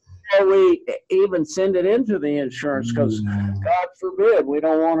we even send it into the insurance, because God forbid, we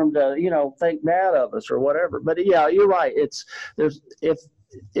don't want them to, think bad of us or whatever. But yeah, you're right. If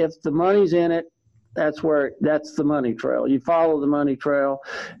the money's in it, that's the money trail. You follow the money trail,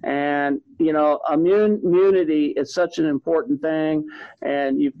 and immunity is such an important thing,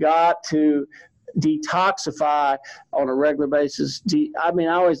 and you've got to detoxify on a regular basis. I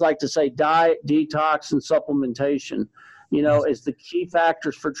always like to say diet, detox, and supplementation, is the key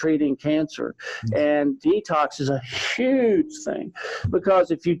factors for treating cancer. And detox is a huge thing,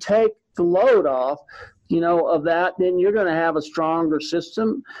 because if you take the load off, of that, then you're going to have a stronger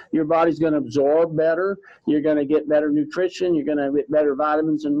system. Your body's going to absorb better. You're going to get better nutrition. You're going to get better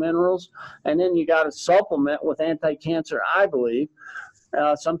vitamins and minerals. And then you got to supplement with anti-cancer, I believe,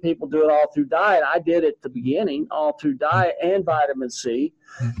 Some people do it all through diet. I did it at the beginning, all through diet and vitamin C.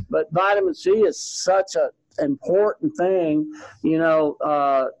 But vitamin C is such a important thing,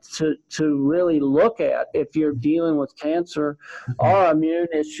 to really look at if you're dealing with cancer or immune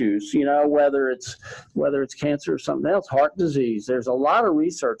issues, whether it's cancer or something else, heart disease. There's a lot of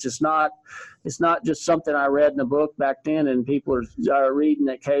research. It's not just something I read in a book back then and people are reading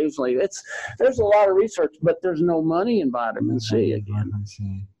occasionally. There's a lot of research, but there's no money in vitamin C again.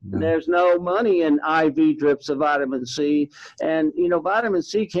 No. There's no money in IV drips of vitamin C, and vitamin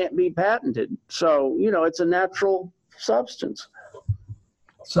C can't be patented. So it's a natural substance.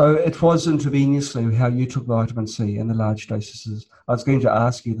 So it was intravenously how you took vitamin C in the large doses. I was going to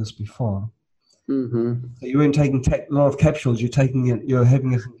ask you this before. Mm-hmm. So you weren't taking a lot of capsules. You're taking it. You're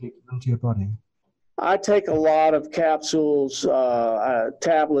having it into your body. I take a lot of capsules,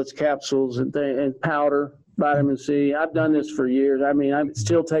 tablets, capsules, and powder. Vitamin C. I've done this for years. I mean, I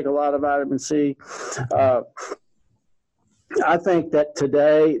still take a lot of vitamin C. I think that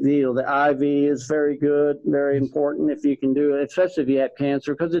today, the IV is very good, very important if you can do it, especially if you have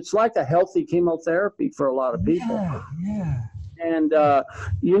cancer, because it's like a healthy chemotherapy for a lot of people. Yeah. And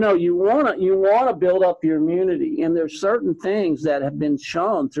you want to build up your immunity, and there's certain things that have been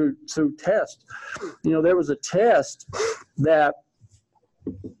shown through tests. There was a test that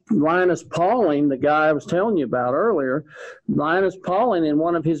Linus Pauling, the guy I was telling you about earlier, Linus Pauling and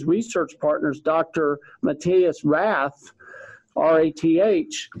one of his research partners, Dr. Matthias Rath,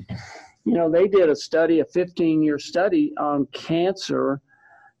 R-A-T-H, they did a 15-year study on cancer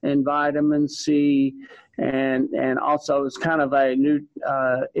and vitamin C, and also it was kind of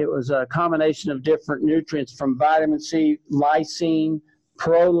it was a combination of different nutrients from vitamin C, lysine,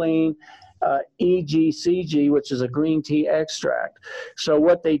 proline, EGCG, which is a green tea extract. So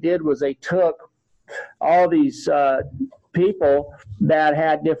what they did was they took all these people that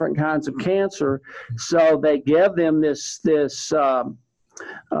had different kinds of cancer, so they gave them this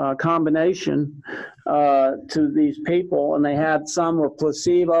combination to these people, and they had some were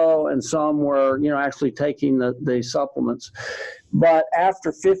placebo and some were actually taking the supplements. But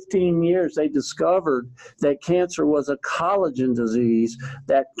after 15 years, they discovered that cancer was a collagen disease,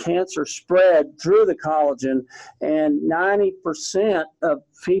 that cancer spread through the collagen, and 90% of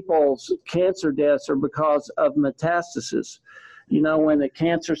people's cancer deaths are because of metastasis. When the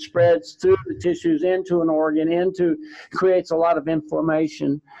cancer spreads through the tissues into an organ, creates a lot of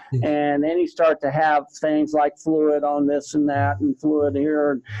inflammation. And then you start to have things like fluid on this and that, and fluid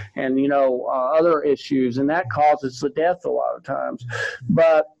here, and other issues, and that causes the death a lot of times.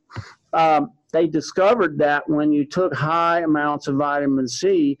 But they discovered that when you took high amounts of vitamin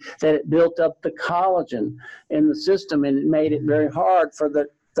C, that it built up the collagen in the system, and it made it very hard for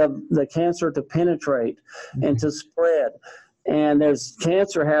the cancer to penetrate and to spread. And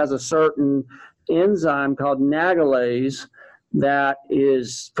cancer has a certain enzyme called nagalase that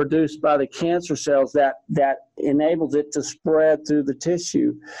is produced by the cancer cells that enables it to spread through the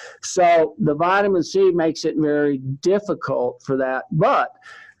tissue. So the vitamin C makes it very difficult for that. But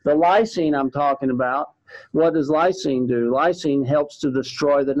the lysine I'm talking about, what does lysine do? Lysine helps to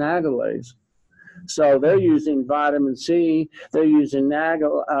destroy the nagalase. So they're using vitamin C, they're using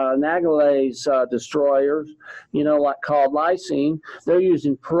nagalase destroyers, called lysine. They're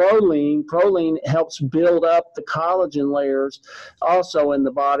using proline. Proline helps build up the collagen layers also in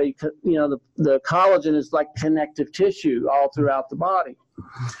the body. The collagen is like connective tissue all throughout the body.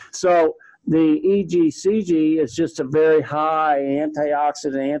 So the EGCG is just a very high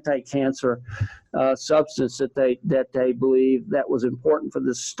antioxidant, anti-cancer substance that they believe that was important for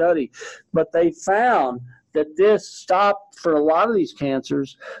this study. But they found that this stopped for a lot of these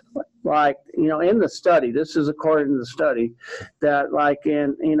cancers, like, in the study, this is according to the study, that like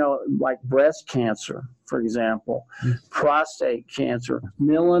in, like breast cancer, for example, prostate cancer,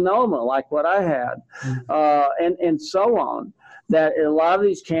 melanoma, like what I had, and so on, that a lot of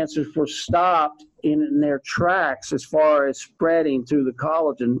these cancers were stopped in their tracks as far as spreading through the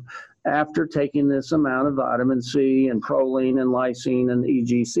collagen after taking this amount of vitamin C and proline and lysine and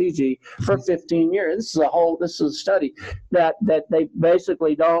EGCG for 15 years. This is a study that they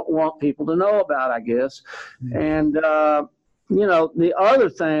basically don't want people to know about, I guess. And, the other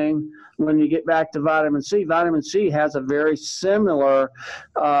thing, when you get back to vitamin C has a very similar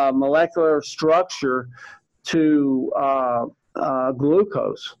molecular structure to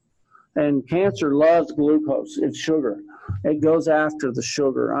glucose. And cancer loves glucose. It's sugar. It goes after the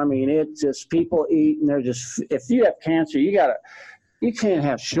sugar. I mean, people eat, and they're just, if you have cancer, you can't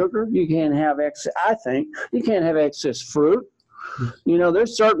have sugar. You can't have excess, I think, you can't have excess fruit.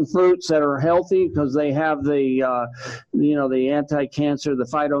 There's certain fruits that are healthy because they have the, the anti-cancer, the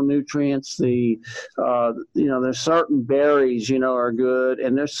phytonutrients, there's certain berries, are good.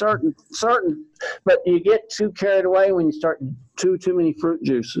 And there's certain, but you get too carried away when you start too many fruit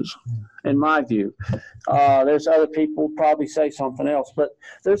juices, in my view. There's other people probably say something else, but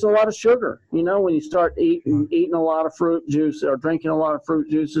there's a lot of sugar, when you start eating a lot of fruit juice or drinking a lot of fruit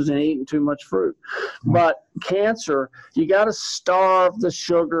juices and eating too much fruit. But cancer, you got to starve the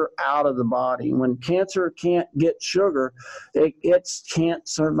sugar out of the body. When cancer can't get sugar, it can't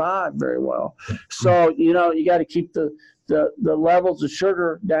survive very well. So, you got to keep the levels of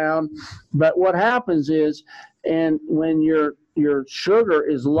sugar down. But what happens is, and when your sugar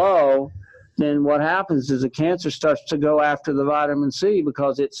is low, then what happens is the cancer starts to go after the vitamin C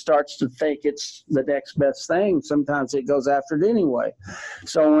because it starts to think it's the next best thing. Sometimes it goes after it anyway.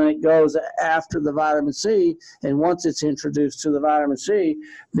 So when it goes after the vitamin C, and once it's introduced to the vitamin C,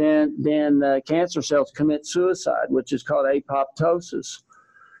 then the cancer cells commit suicide, which is called apoptosis.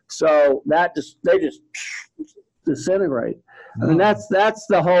 So they just disintegrate. I mean, that's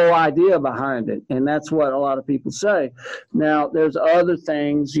the whole idea behind it, and that's what a lot of people say. Now, there's other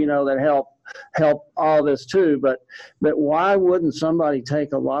things, that help all this too, but why wouldn't somebody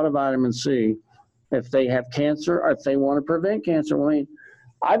take a lot of vitamin C if they have cancer or if they want to prevent cancer? I mean,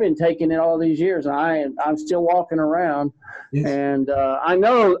 I've been taking it all these years, and I'm still walking around, yes. And I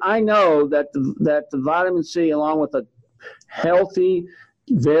know that the vitamin C, along with a healthy,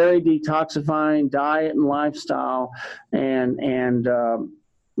 very detoxifying diet and lifestyle, and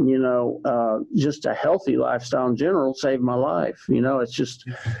just a healthy lifestyle in general, saved my life. It's just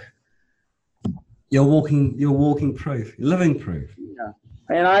you're walking proof, living proof. Yeah,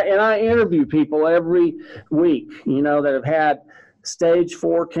 and I interview people every week, that have had stage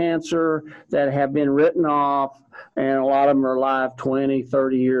 4 cancer, that have been written off, and a lot of them are alive 20,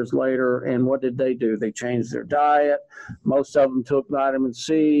 30 years later. And what did they do? They changed their diet. Most of them took vitamin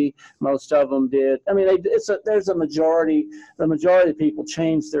C. Most of them did. I mean, there's a majority. The majority of people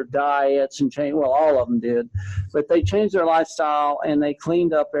changed their diets and all of them did, but they changed their lifestyle and they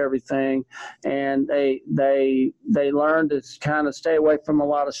cleaned up everything, and they learned to kind of stay away from a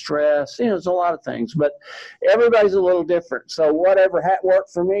lot of stress. There's a lot of things, but everybody's a little different. So whatever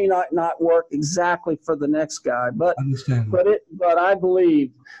worked for me might not work exactly for the next guy. But I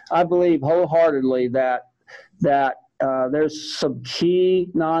believe wholeheartedly that there's some key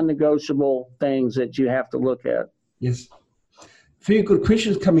non-negotiable things that you have to look at. Yes, a few good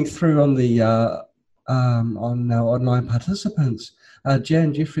questions coming through on the on our online participants.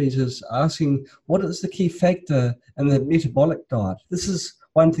 Jan Jeffries is asking, what is the key factor in the metabolic diet? This is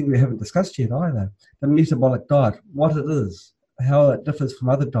one thing we haven't discussed yet either. The metabolic diet, what it is, how it differs from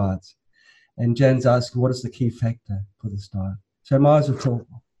other diets. And Jan's asking, what is the key factor for this diet? So I might as well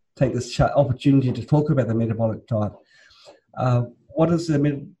take this opportunity to talk about the metabolic diet. What does the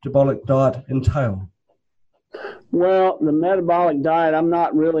metabolic diet entail? Well, the metabolic diet, I'm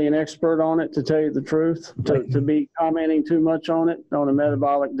not really an expert on it, to tell you the truth, to be commenting too much on it, on a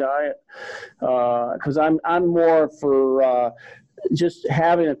metabolic diet, because I'm more for just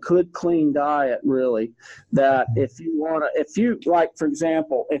having a good, clean diet, really. That if you like, for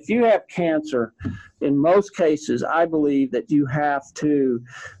example, if you have cancer, in most cases, I believe that you have to,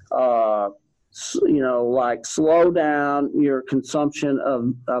 slow down your consumption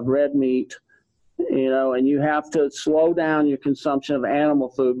of red meat, and you have to slow down your consumption of animal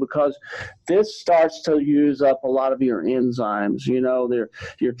food, because this starts to use up a lot of your enzymes,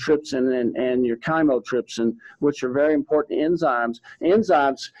 your trypsin and your chymotrypsin, which are very important enzymes.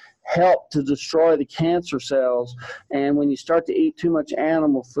 Enzymes help to destroy the cancer cells, and when you start to eat too much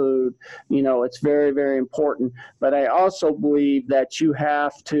animal food, it's very, very important. But I also believe that you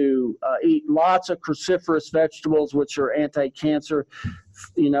have to eat lots of cruciferous vegetables, which are anti-cancer,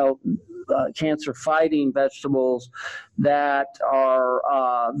 cancer-fighting vegetables that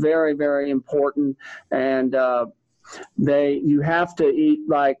are very, very important. And you have to eat,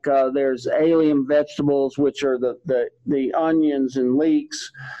 there's allium vegetables, which are the onions and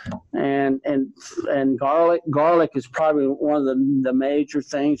leeks, and garlic. Garlic is probably one of the major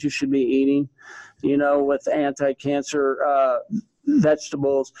things you should be eating, with anti-cancer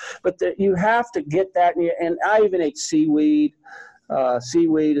vegetables. But you have to get that, and I even ate seaweed.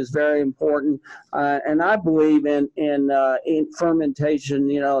 Seaweed is very important, and I believe in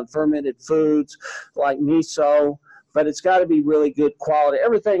fermentation, and fermented foods like miso. But it's got to be really good quality.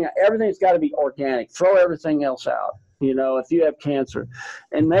 Everything's got to be organic. Throw everything else out. if you have cancer.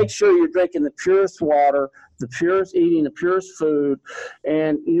 And make sure you're drinking the purest water, eating the purest food,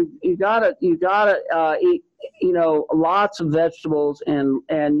 and you gotta eat, lots of vegetables and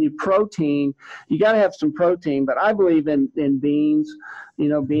protein. You gotta have some protein, but I believe in beans,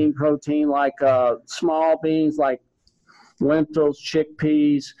 bean protein, like small beans like lentils,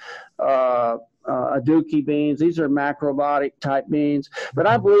 chickpeas, aduki beans. These are macrobiotic type beans. But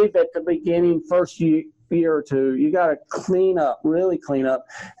I believe at the beginning, first year or two, you got to really clean up.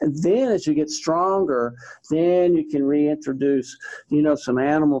 And then as you get stronger, then you can reintroduce, some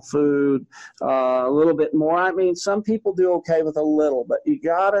animal food, a little bit more. I mean, some people do okay with a little, but you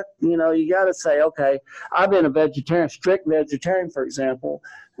gotta say, okay, I've been a vegetarian, strict vegetarian, for example.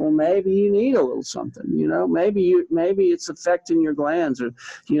 Well, maybe you need a little something, maybe it's affecting your glands or,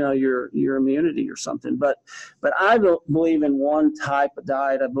 your immunity or something. But I don't believe in one type of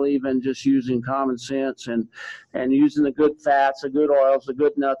diet. I believe in just using common sense and using the good fats, the good oils, the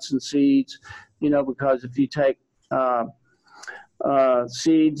good nuts and seeds, because if you take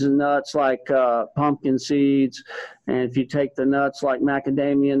seeds and nuts like pumpkin seeds, and if you take the nuts like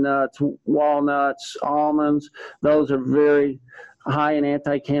macadamia nuts, walnuts, almonds, those are very high in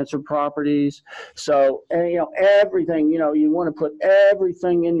anti-cancer properties. So, and everything, you want to put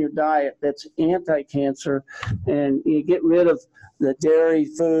everything in your diet that's anti-cancer, and you get rid of the dairy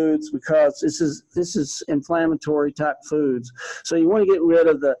foods because this is inflammatory type foods. So you want to get rid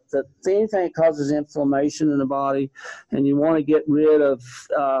of the anything that causes inflammation in the body, and you want to get rid of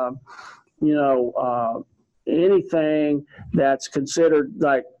anything that's considered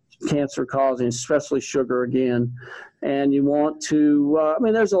like cancer causing, especially sugar again. And you want to,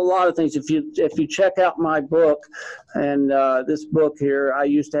 there's a lot of things. If you check out my book, and this book here, I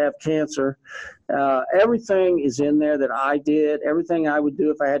Used to Have Cancer, everything is in there that I did, everything I would do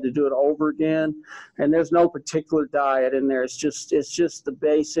if I had to do it over again. And there's no particular diet in there. It's just the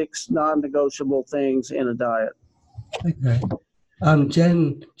basics, non-negotiable things in a diet. Okay.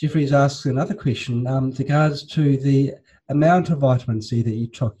 Jan Jeffries asks another question with regards to the amount of vitamin C that you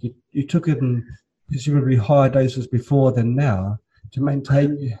took. You took it in presumably higher doses before than now to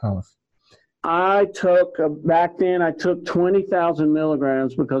maintain your health. I took, back then, I took 20,000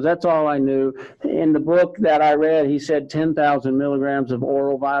 milligrams because that's all I knew. In the book that I read, he said 10,000 milligrams of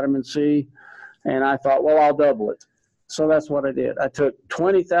oral vitamin C, and I thought, well, I'll double it. So that's what I did. I took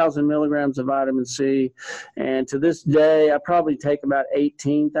 20,000 milligrams of vitamin C, and to this day, I probably take about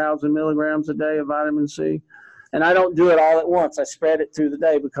 18,000 milligrams a day of vitamin C. And I don't do it all at once. I spread it through the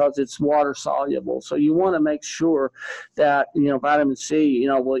day because it's water soluble. So you want to make sure that, vitamin C,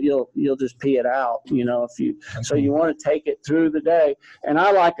 you'll just pee it out, if you, okay. So you want to take it through the day. And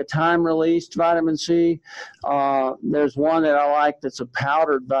I like a time released vitamin C. There's one that I like that's a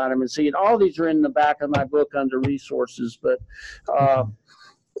powdered vitamin C. And all these are in the back of my book under resources. But, I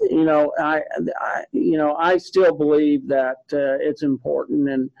still believe that it's important.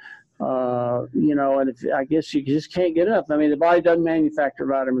 And, and I guess you just can't get enough. The body doesn't manufacture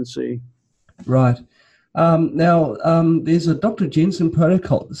vitamin C. Right. Now, there's a Dr. Jensen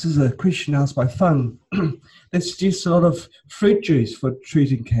protocol. This is a question asked by Fung that suggests a lot of fruit juice for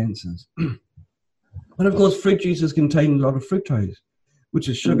treating cancers. But of course, fruit juices contain a lot of fructose, which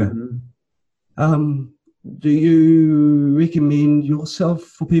is sugar. Mm-hmm. Do you recommend yourself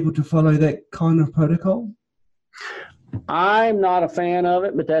for people to follow that kind of protocol? I'm not a fan of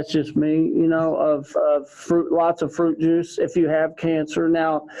it, but that's just me, of fruit, lots of fruit juice if you have cancer.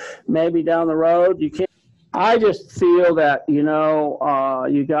 Now, maybe down the road you can't. I just feel that, you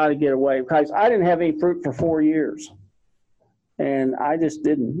got to get away, because I didn't have any fruit for 4 years. And I just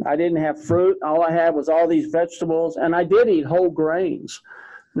didn't. I didn't have fruit. All I had was all these vegetables, and I did eat whole grains.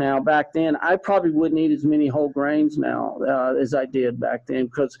 Now, back then, I probably wouldn't eat as many whole grains now as I did back then,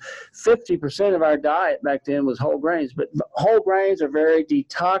 because 50% of our diet back then was whole grains. But whole grains are very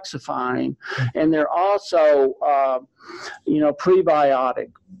detoxifying, and they're also,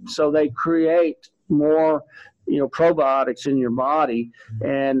 prebiotic. So they create more, probiotics in your body,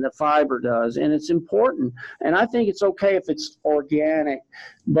 and the fiber does, and it's important. And I think it's okay if it's organic,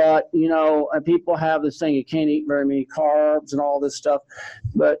 but people have this thing, you can't eat very many carbs and all this stuff,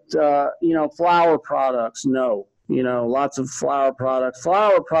 but flour products, no. Lots of flour products.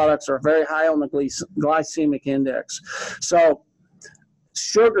 Flour products are very high on the glycemic index. So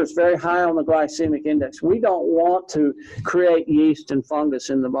sugar is very high on the glycemic index. We don't want to create yeast and fungus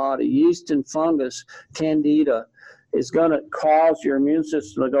in the body. Yeast and fungus, candida, is going to cause your immune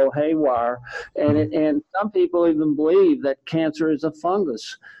system to go haywire. And some people even believe that cancer is a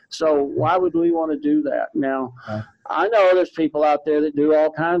fungus. So why would we want to do that? Now, Right. I know there's people out there that do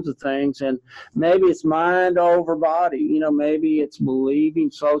all kinds of things, and maybe it's mind over body. You know, maybe it's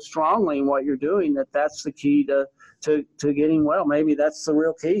believing so strongly in what you're doing that that's the key to getting well. Maybe that's the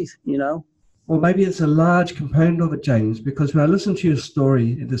real key, you know. Well, maybe it's a large component of it, James, because when I listened to your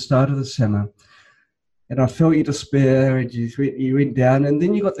story at the start of the summer, and I felt your despair, and you went down, and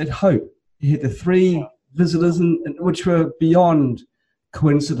then you got that hope. You had the 3 visitors, which were beyond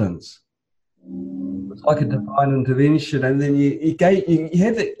coincidence. It was like a divine intervention, and then you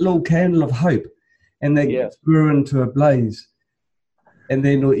had that little candle of hope, and that grew into a blaze, and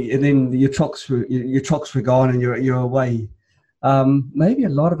then your chocks were gone, and you're away. Maybe a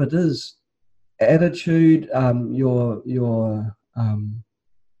lot of it is attitude, your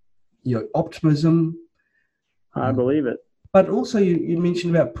optimism. I believe it. But also, you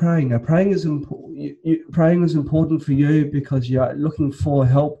mentioned about praying. Now, praying is important. Praying is important for you because you're looking for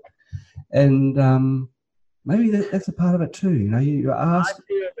help, and maybe that's a part of it too. You know, you ask.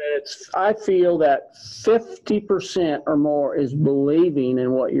 I feel that 50% or more is believing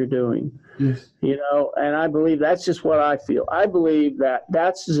in what you're doing. Yes. You know, and I believe that's just what I feel. I believe that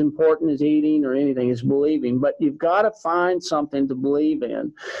that's as important as eating or anything, is believing. But you've got to find something to believe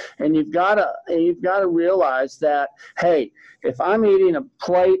in, and you've got to realize that, hey, if I'm eating a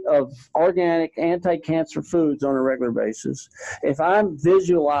plate of organic anti-cancer foods on a regular basis, if I'm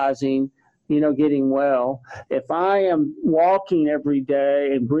visualizing, you know, getting well, if I am walking every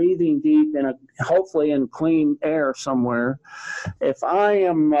day and breathing deep hopefully in clean air somewhere, if I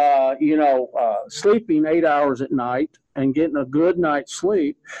am, sleeping 8 hours at night and getting a good night's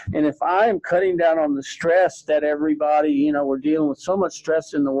sleep, and if I am cutting down on the stress that everybody, you know, we're dealing with so much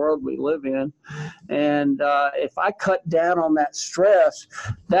stress in the world we live in, and if I cut down on that stress,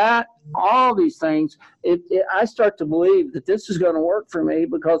 that all these things, I start to believe that this is going to work for me,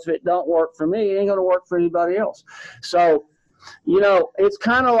 because if it don't work for me, it ain't going to work for anybody else. So, you know, it's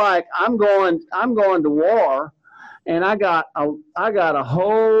kind of like I'm going to war, and I got a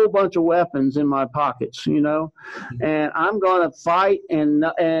whole bunch of weapons in my pockets, you know, and I'm going to fight, and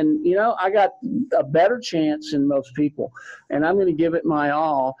you know, I got a better chance than most people, and I'm going to give it my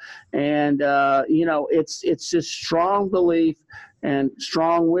all. And you know, it's just strong belief and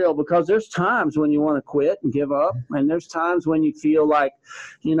strong will, because there's times when you want to quit and give up, and there's times when you feel like,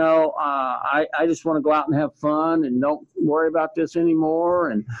 you know, I just want to go out and have fun and don't worry about this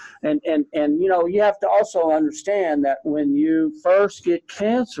anymore. And you know, you have to also understand that when you first get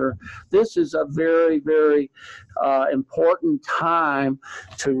cancer, this is a very, very important time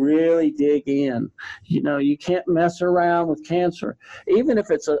to really dig in. You know, you can't mess around with cancer, even if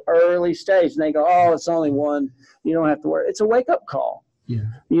it's an early stage and they go, oh, it's only one, you don't have to worry. It's a wake-up call. Yeah.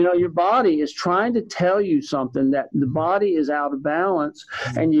 You know, your body is trying to tell you something, that the body is out of balance,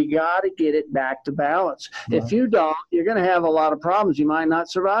 and you got to get it back to balance. Right. If you don't, you're going to have a lot of problems. You might not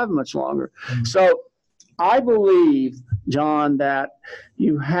survive much longer. So I believe, John, that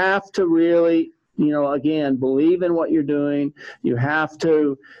you have to really, you know, again, believe in what you're doing. You have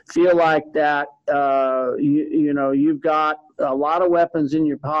to feel like that, you know, you've got a lot of weapons in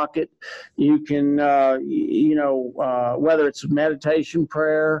your pocket. You can, whether it's meditation,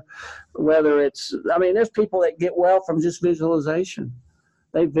 prayer, whether it's, I mean, there's people that get well from just visualization.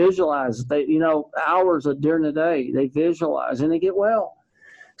 They visualize, hours during the day, they visualize and they get well.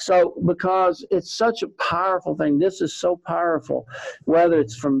 So because it's such a powerful thing, this is so powerful, whether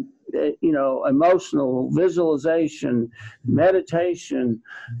it's from, emotional visualization, meditation,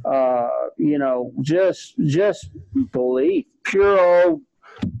 just belief, pure old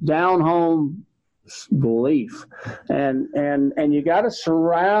down home belief. And you got to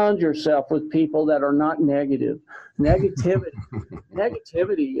surround yourself with people that are not negative. Negativity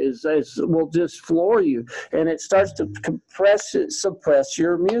will just floor you, and it starts to suppress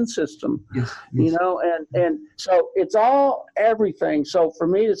your immune system. Yes. You know, and so it's all everything. So for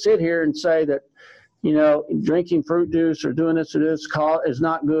me to sit here and say that, you know, drinking fruit juice or doing this or this is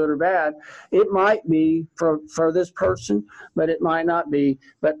not good or bad, it might be for this person, but it might not be.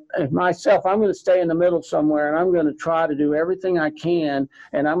 But myself, I'm going to stay in the middle somewhere, and I'm going to try to do everything I can,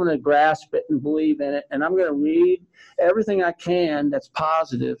 and I'm going to grasp it and believe in it, and I'm going to read everything I can that's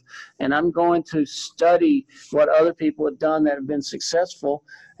positive, and I'm going to study what other people have done that have been successful,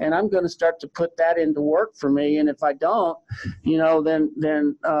 and I'm going to start to put that into work for me. And if I don't,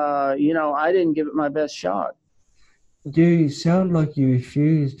 then I didn't give it my best shot. You sound like you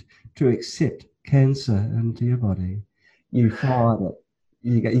refused to accept cancer into your body. You fired it.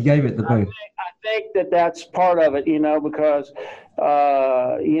 You gave it the boot. I think that's part of it, because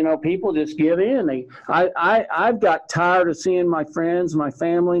people just give in. I've got tired of seeing my friends, my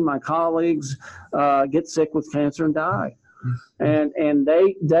family, my colleagues get sick with cancer and die. And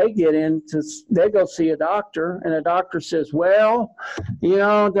they go see a doctor, and a doctor says, well, it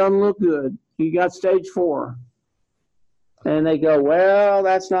doesn't look good. You got stage 4. And they go, well,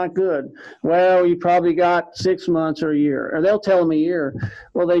 that's not good. Well, you probably got 6 months or a year. Or they'll tell them a year.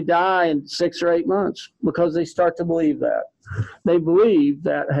 Well, they die in 6 or 8 months because they start to believe that. They believe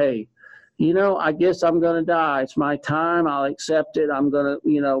that, hey, I guess I'm going to die. It's my time. I'll accept it. I'm going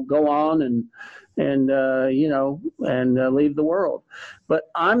to, go on and leave the world. But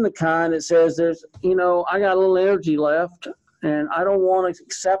I'm the kind that says I got a little energy left, and I don't want to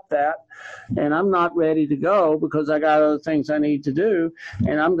accept that. And I'm not ready to go because I got other things I need to do.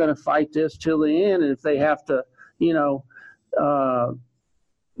 And I'm going to fight this till the end. And if they have to,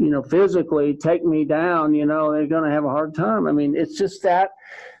 physically take me down, they're going to have a hard time. I mean, it's just that.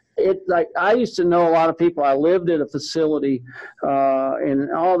 I used to know a lot of people. I lived at a facility,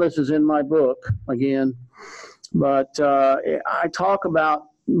 and all this is in my book again. But I talk about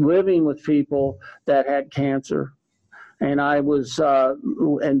living with people that had cancer. And I was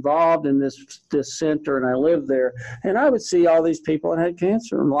involved in this center, and I lived there. And I would see all these people that had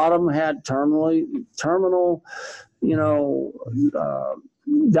cancer, and a lot of them had terminal,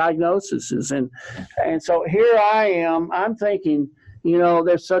 diagnoses. And so here I am. I'm thinking,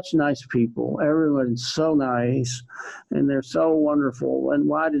 they're such nice people. Everyone's so nice, and they're so wonderful. And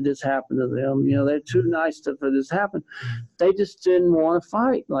why did this happen to them? They're too nice for this to happen. They just didn't want to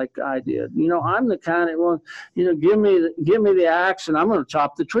fight like I did. I'm the kind that wants, give me the axe, and I'm going to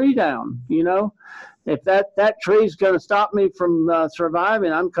chop the tree down. If that tree's going to stop me from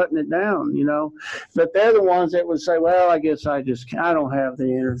surviving, I'm cutting it down. But they're the ones that would say, well, I guess I don't have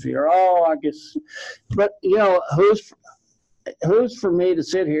the energy, or I guess. But who's for me to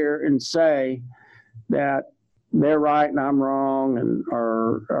sit here and say that they're right and I'm wrong,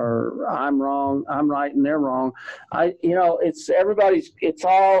 or I'm wrong, I'm right and they're wrong? It's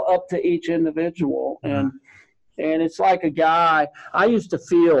all up to each individual. And it's like a guy, I used to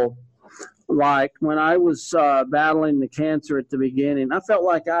feel like when I was battling the cancer at the beginning, I felt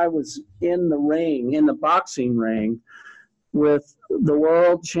like I was in the boxing ring with the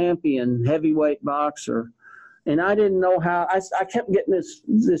world champion heavyweight boxer. And I didn't know how. I kept getting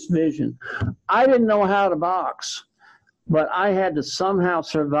this vision. I didn't know how to box, but I had to somehow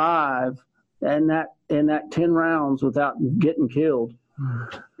survive in that 10 rounds without getting killed.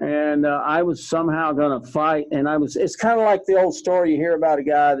 And I was somehow going to fight. And it's kind of like the old story you hear about a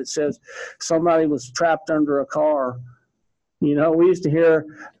guy that says somebody was trapped under a car. We used to hear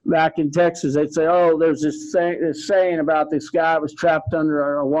back in Texas, they'd say, oh, there's this saying about this guy was trapped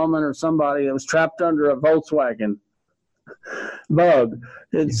under a woman or somebody that was trapped under a Volkswagen Bug.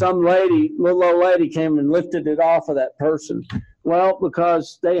 And some little old lady came and lifted it off of that person. Well,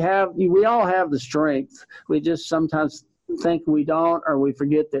 because we all have the strength. We just sometimes think we don't, or we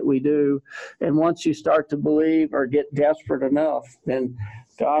forget that we do. And once you start to believe or get desperate enough, then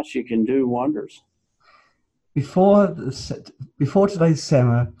gosh, you can do wonders. Before today's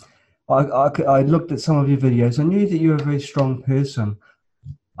seminar, I looked at some of your videos. I knew that you were a very strong person.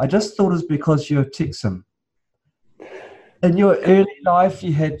 I just thought it was because you're Texan. In your early life,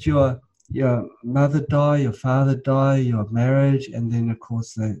 you had your mother die, your father die, your marriage, and then, of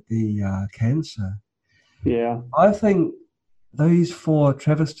course, the cancer. Yeah. I think those 4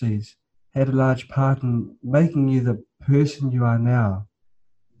 travesties had a large part in making you the person you are now.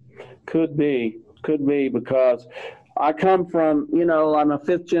 Could be, because I come from, I'm a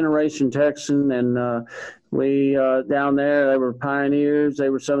 5th generation Texan, and we down there, they were pioneers. They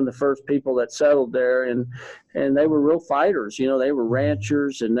were some of the first people that settled there, and they were real fighters. They were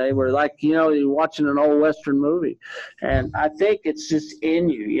ranchers, and they were like, you're watching an old Western movie. And I think it's just in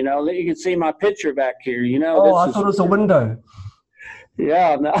you, you can see my picture back here, I thought it was a window.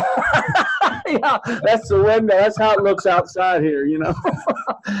 Yeah, no. Yeah, that's the window. That's how it looks outside here,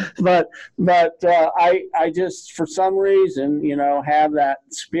 But I just, for some reason, have that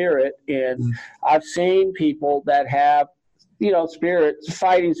spirit. And I've seen people that have,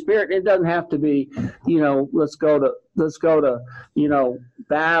 fighting spirit. It doesn't have to be, let's go to,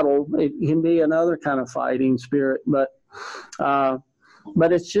 battle. It can be another kind of fighting spirit, but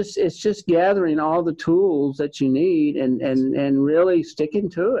it's just gathering all the tools that you need and really sticking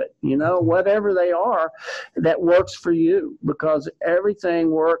to it, whatever they are that works for you, because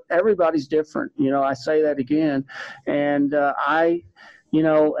everybody's different. I say that again. And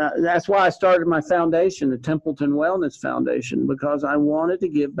that's why I started my foundation, the Templeton Wellness Foundation, because I wanted to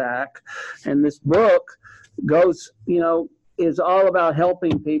give back. And this book goes, is all about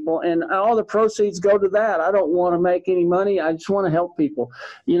helping people, and all the proceeds go to that. I don't want to make any money. I just want to help people.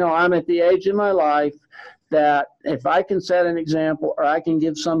 I'm at the age in my life that if I can set an example, or I can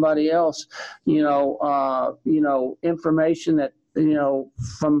give somebody else, information that,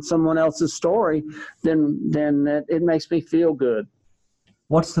 from someone else's story, then it makes me feel good.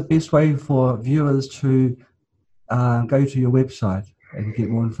 What's the best way for viewers to go to your website and get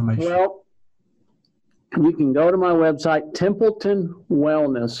more information? Well, you can go to my website,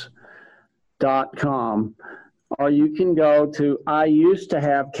 TempletonWellness.com, or you can go to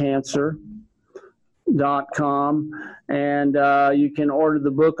IUsedToHaveCancer.com, and you can order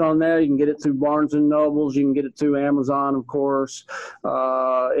the book on there. You can get it through Barnes and Nobles. You can get it through Amazon, of course.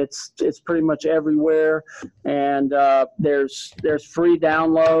 It's pretty much everywhere, and there's free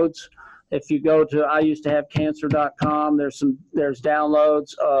downloads. If you go to IUsedToHaveCancer.com, there's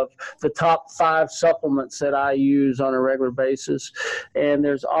downloads of the top 5 supplements that I use on a regular basis. And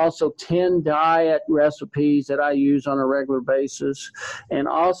there's also 10 diet recipes that I use on a regular basis. And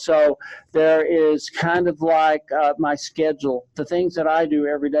also there is kind of like my schedule, the things that I do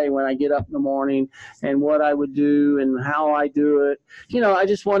every day when I get up in the morning, and what I would do and how I do it. I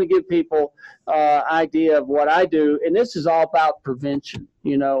just want to give people idea of what I do. And this is all about prevention.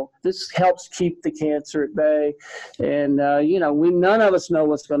 This helps keep the cancer at bay. And, none of us know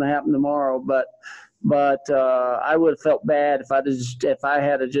what's going to happen tomorrow, but I would have felt bad if I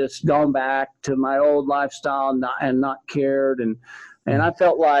had just gone back to my old lifestyle and not cared. And I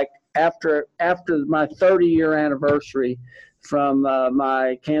felt like after my 30-year anniversary from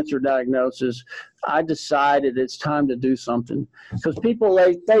my cancer diagnosis, I decided it's time to do something. Because people,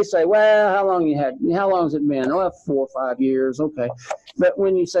 they say, well, how long has it been? Oh, 4 or 5 years. Okay. But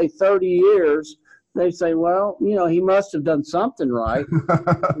when you say 30 years, they say, well, he must have done something right.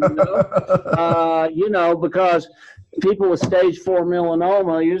 Because people with stage 4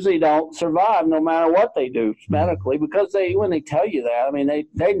 melanoma usually don't survive no matter what they do medically, because when they tell you that, I mean,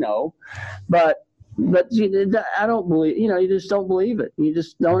 they know. But I don't believe, you just don't believe it. You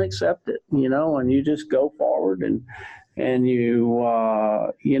just don't accept it, and you just go forward and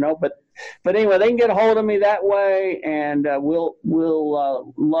but anyway, they can get a hold of me that way, and we'll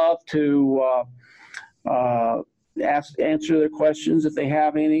love to answer their questions if they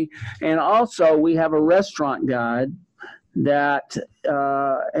have any. And also we have a restaurant guide that,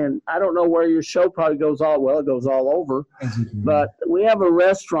 and I don't know where your show probably goes it goes all over, but we have a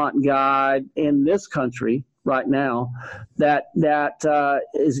restaurant guide in this country right now that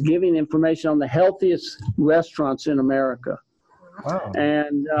is giving information on the healthiest restaurants in America. Wow.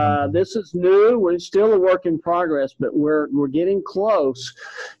 And this is new. We're still a work in progress, but we're getting close,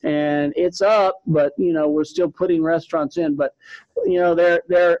 and it's up. But we're still putting restaurants in. But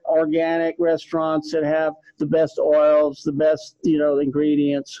they're organic restaurants that have the best oils, the best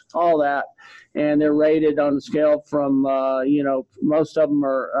ingredients, all that, and they're rated on a scale from most of them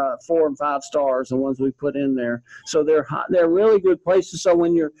are 4 and 5 stars. The ones we put in there, so they're really good places. So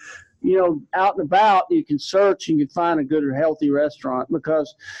when you're out and about, you can search and you can find a good or healthy restaurant,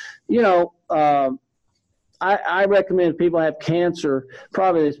 because, I recommend if people have cancer,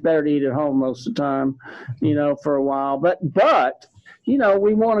 probably it's better to eat at home most of the time, for a while. But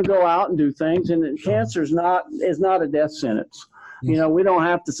we want to go out and do things, and cancer is not a death sentence. Yes. We don't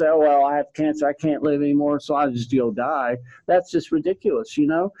have to say, oh, well, I have cancer, I can't live anymore, so I'll just go die. That's just ridiculous.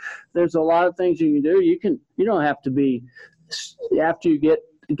 There's a lot of things you can do. You don't have to be, after you get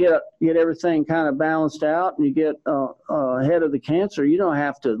everything kind of balanced out and you get ahead of the cancer, you don't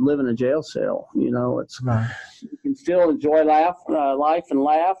have to live in a jail cell. It's right. You can still enjoy life and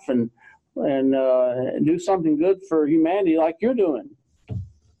laugh and do something good for humanity like you're doing.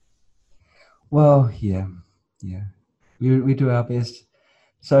 Well, yeah, we do our best.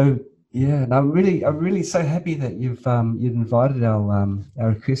 So yeah, and I'm really so happy that you've invited our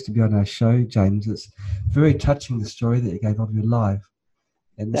request to be on our show, James. It's very touching, the story that you gave of your life.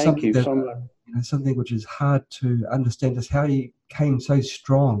 And thank you so much. Something which is hard to understand is how you came so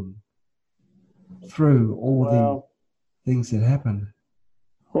strong through all the things that happened.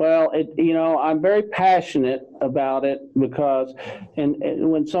 Well, I'm very passionate about it, because, and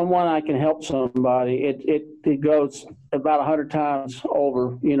when I can help somebody, it goes about 100 times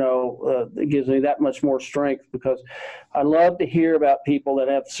over. It gives me that much more strength, because I love to hear about people that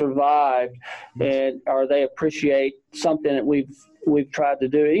have survived, or they appreciate something that we've tried to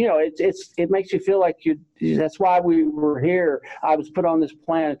do. It makes you feel like that's why we were here. I was put on this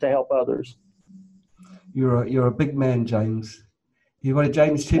planet to help others. You're a big man, James. Everybody,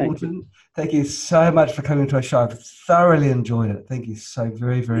 James Templeton, thank you so much for coming to our show. I've thoroughly enjoyed it. Thank you so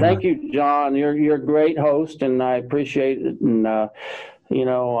very, very much. Thank you, John. You're a great host, and I appreciate it. And,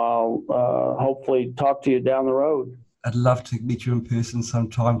 I'll hopefully talk to you down the road. I'd love to meet you in person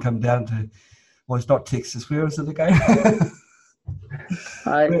sometime. Come down to, well, it's not Texas. Where is it again?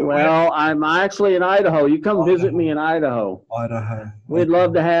 I'm actually in Idaho. You come visit me in Idaho. Idaho. We'd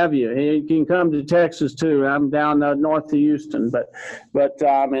love to have you. You can come to Texas too. I'm down north of Houston, but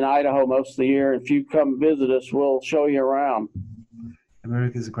I'm in Idaho most of the year. If you come visit us, we'll show you around.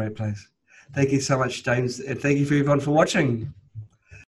 America's a great place. Thank you so much, James, and thank you for everyone for watching.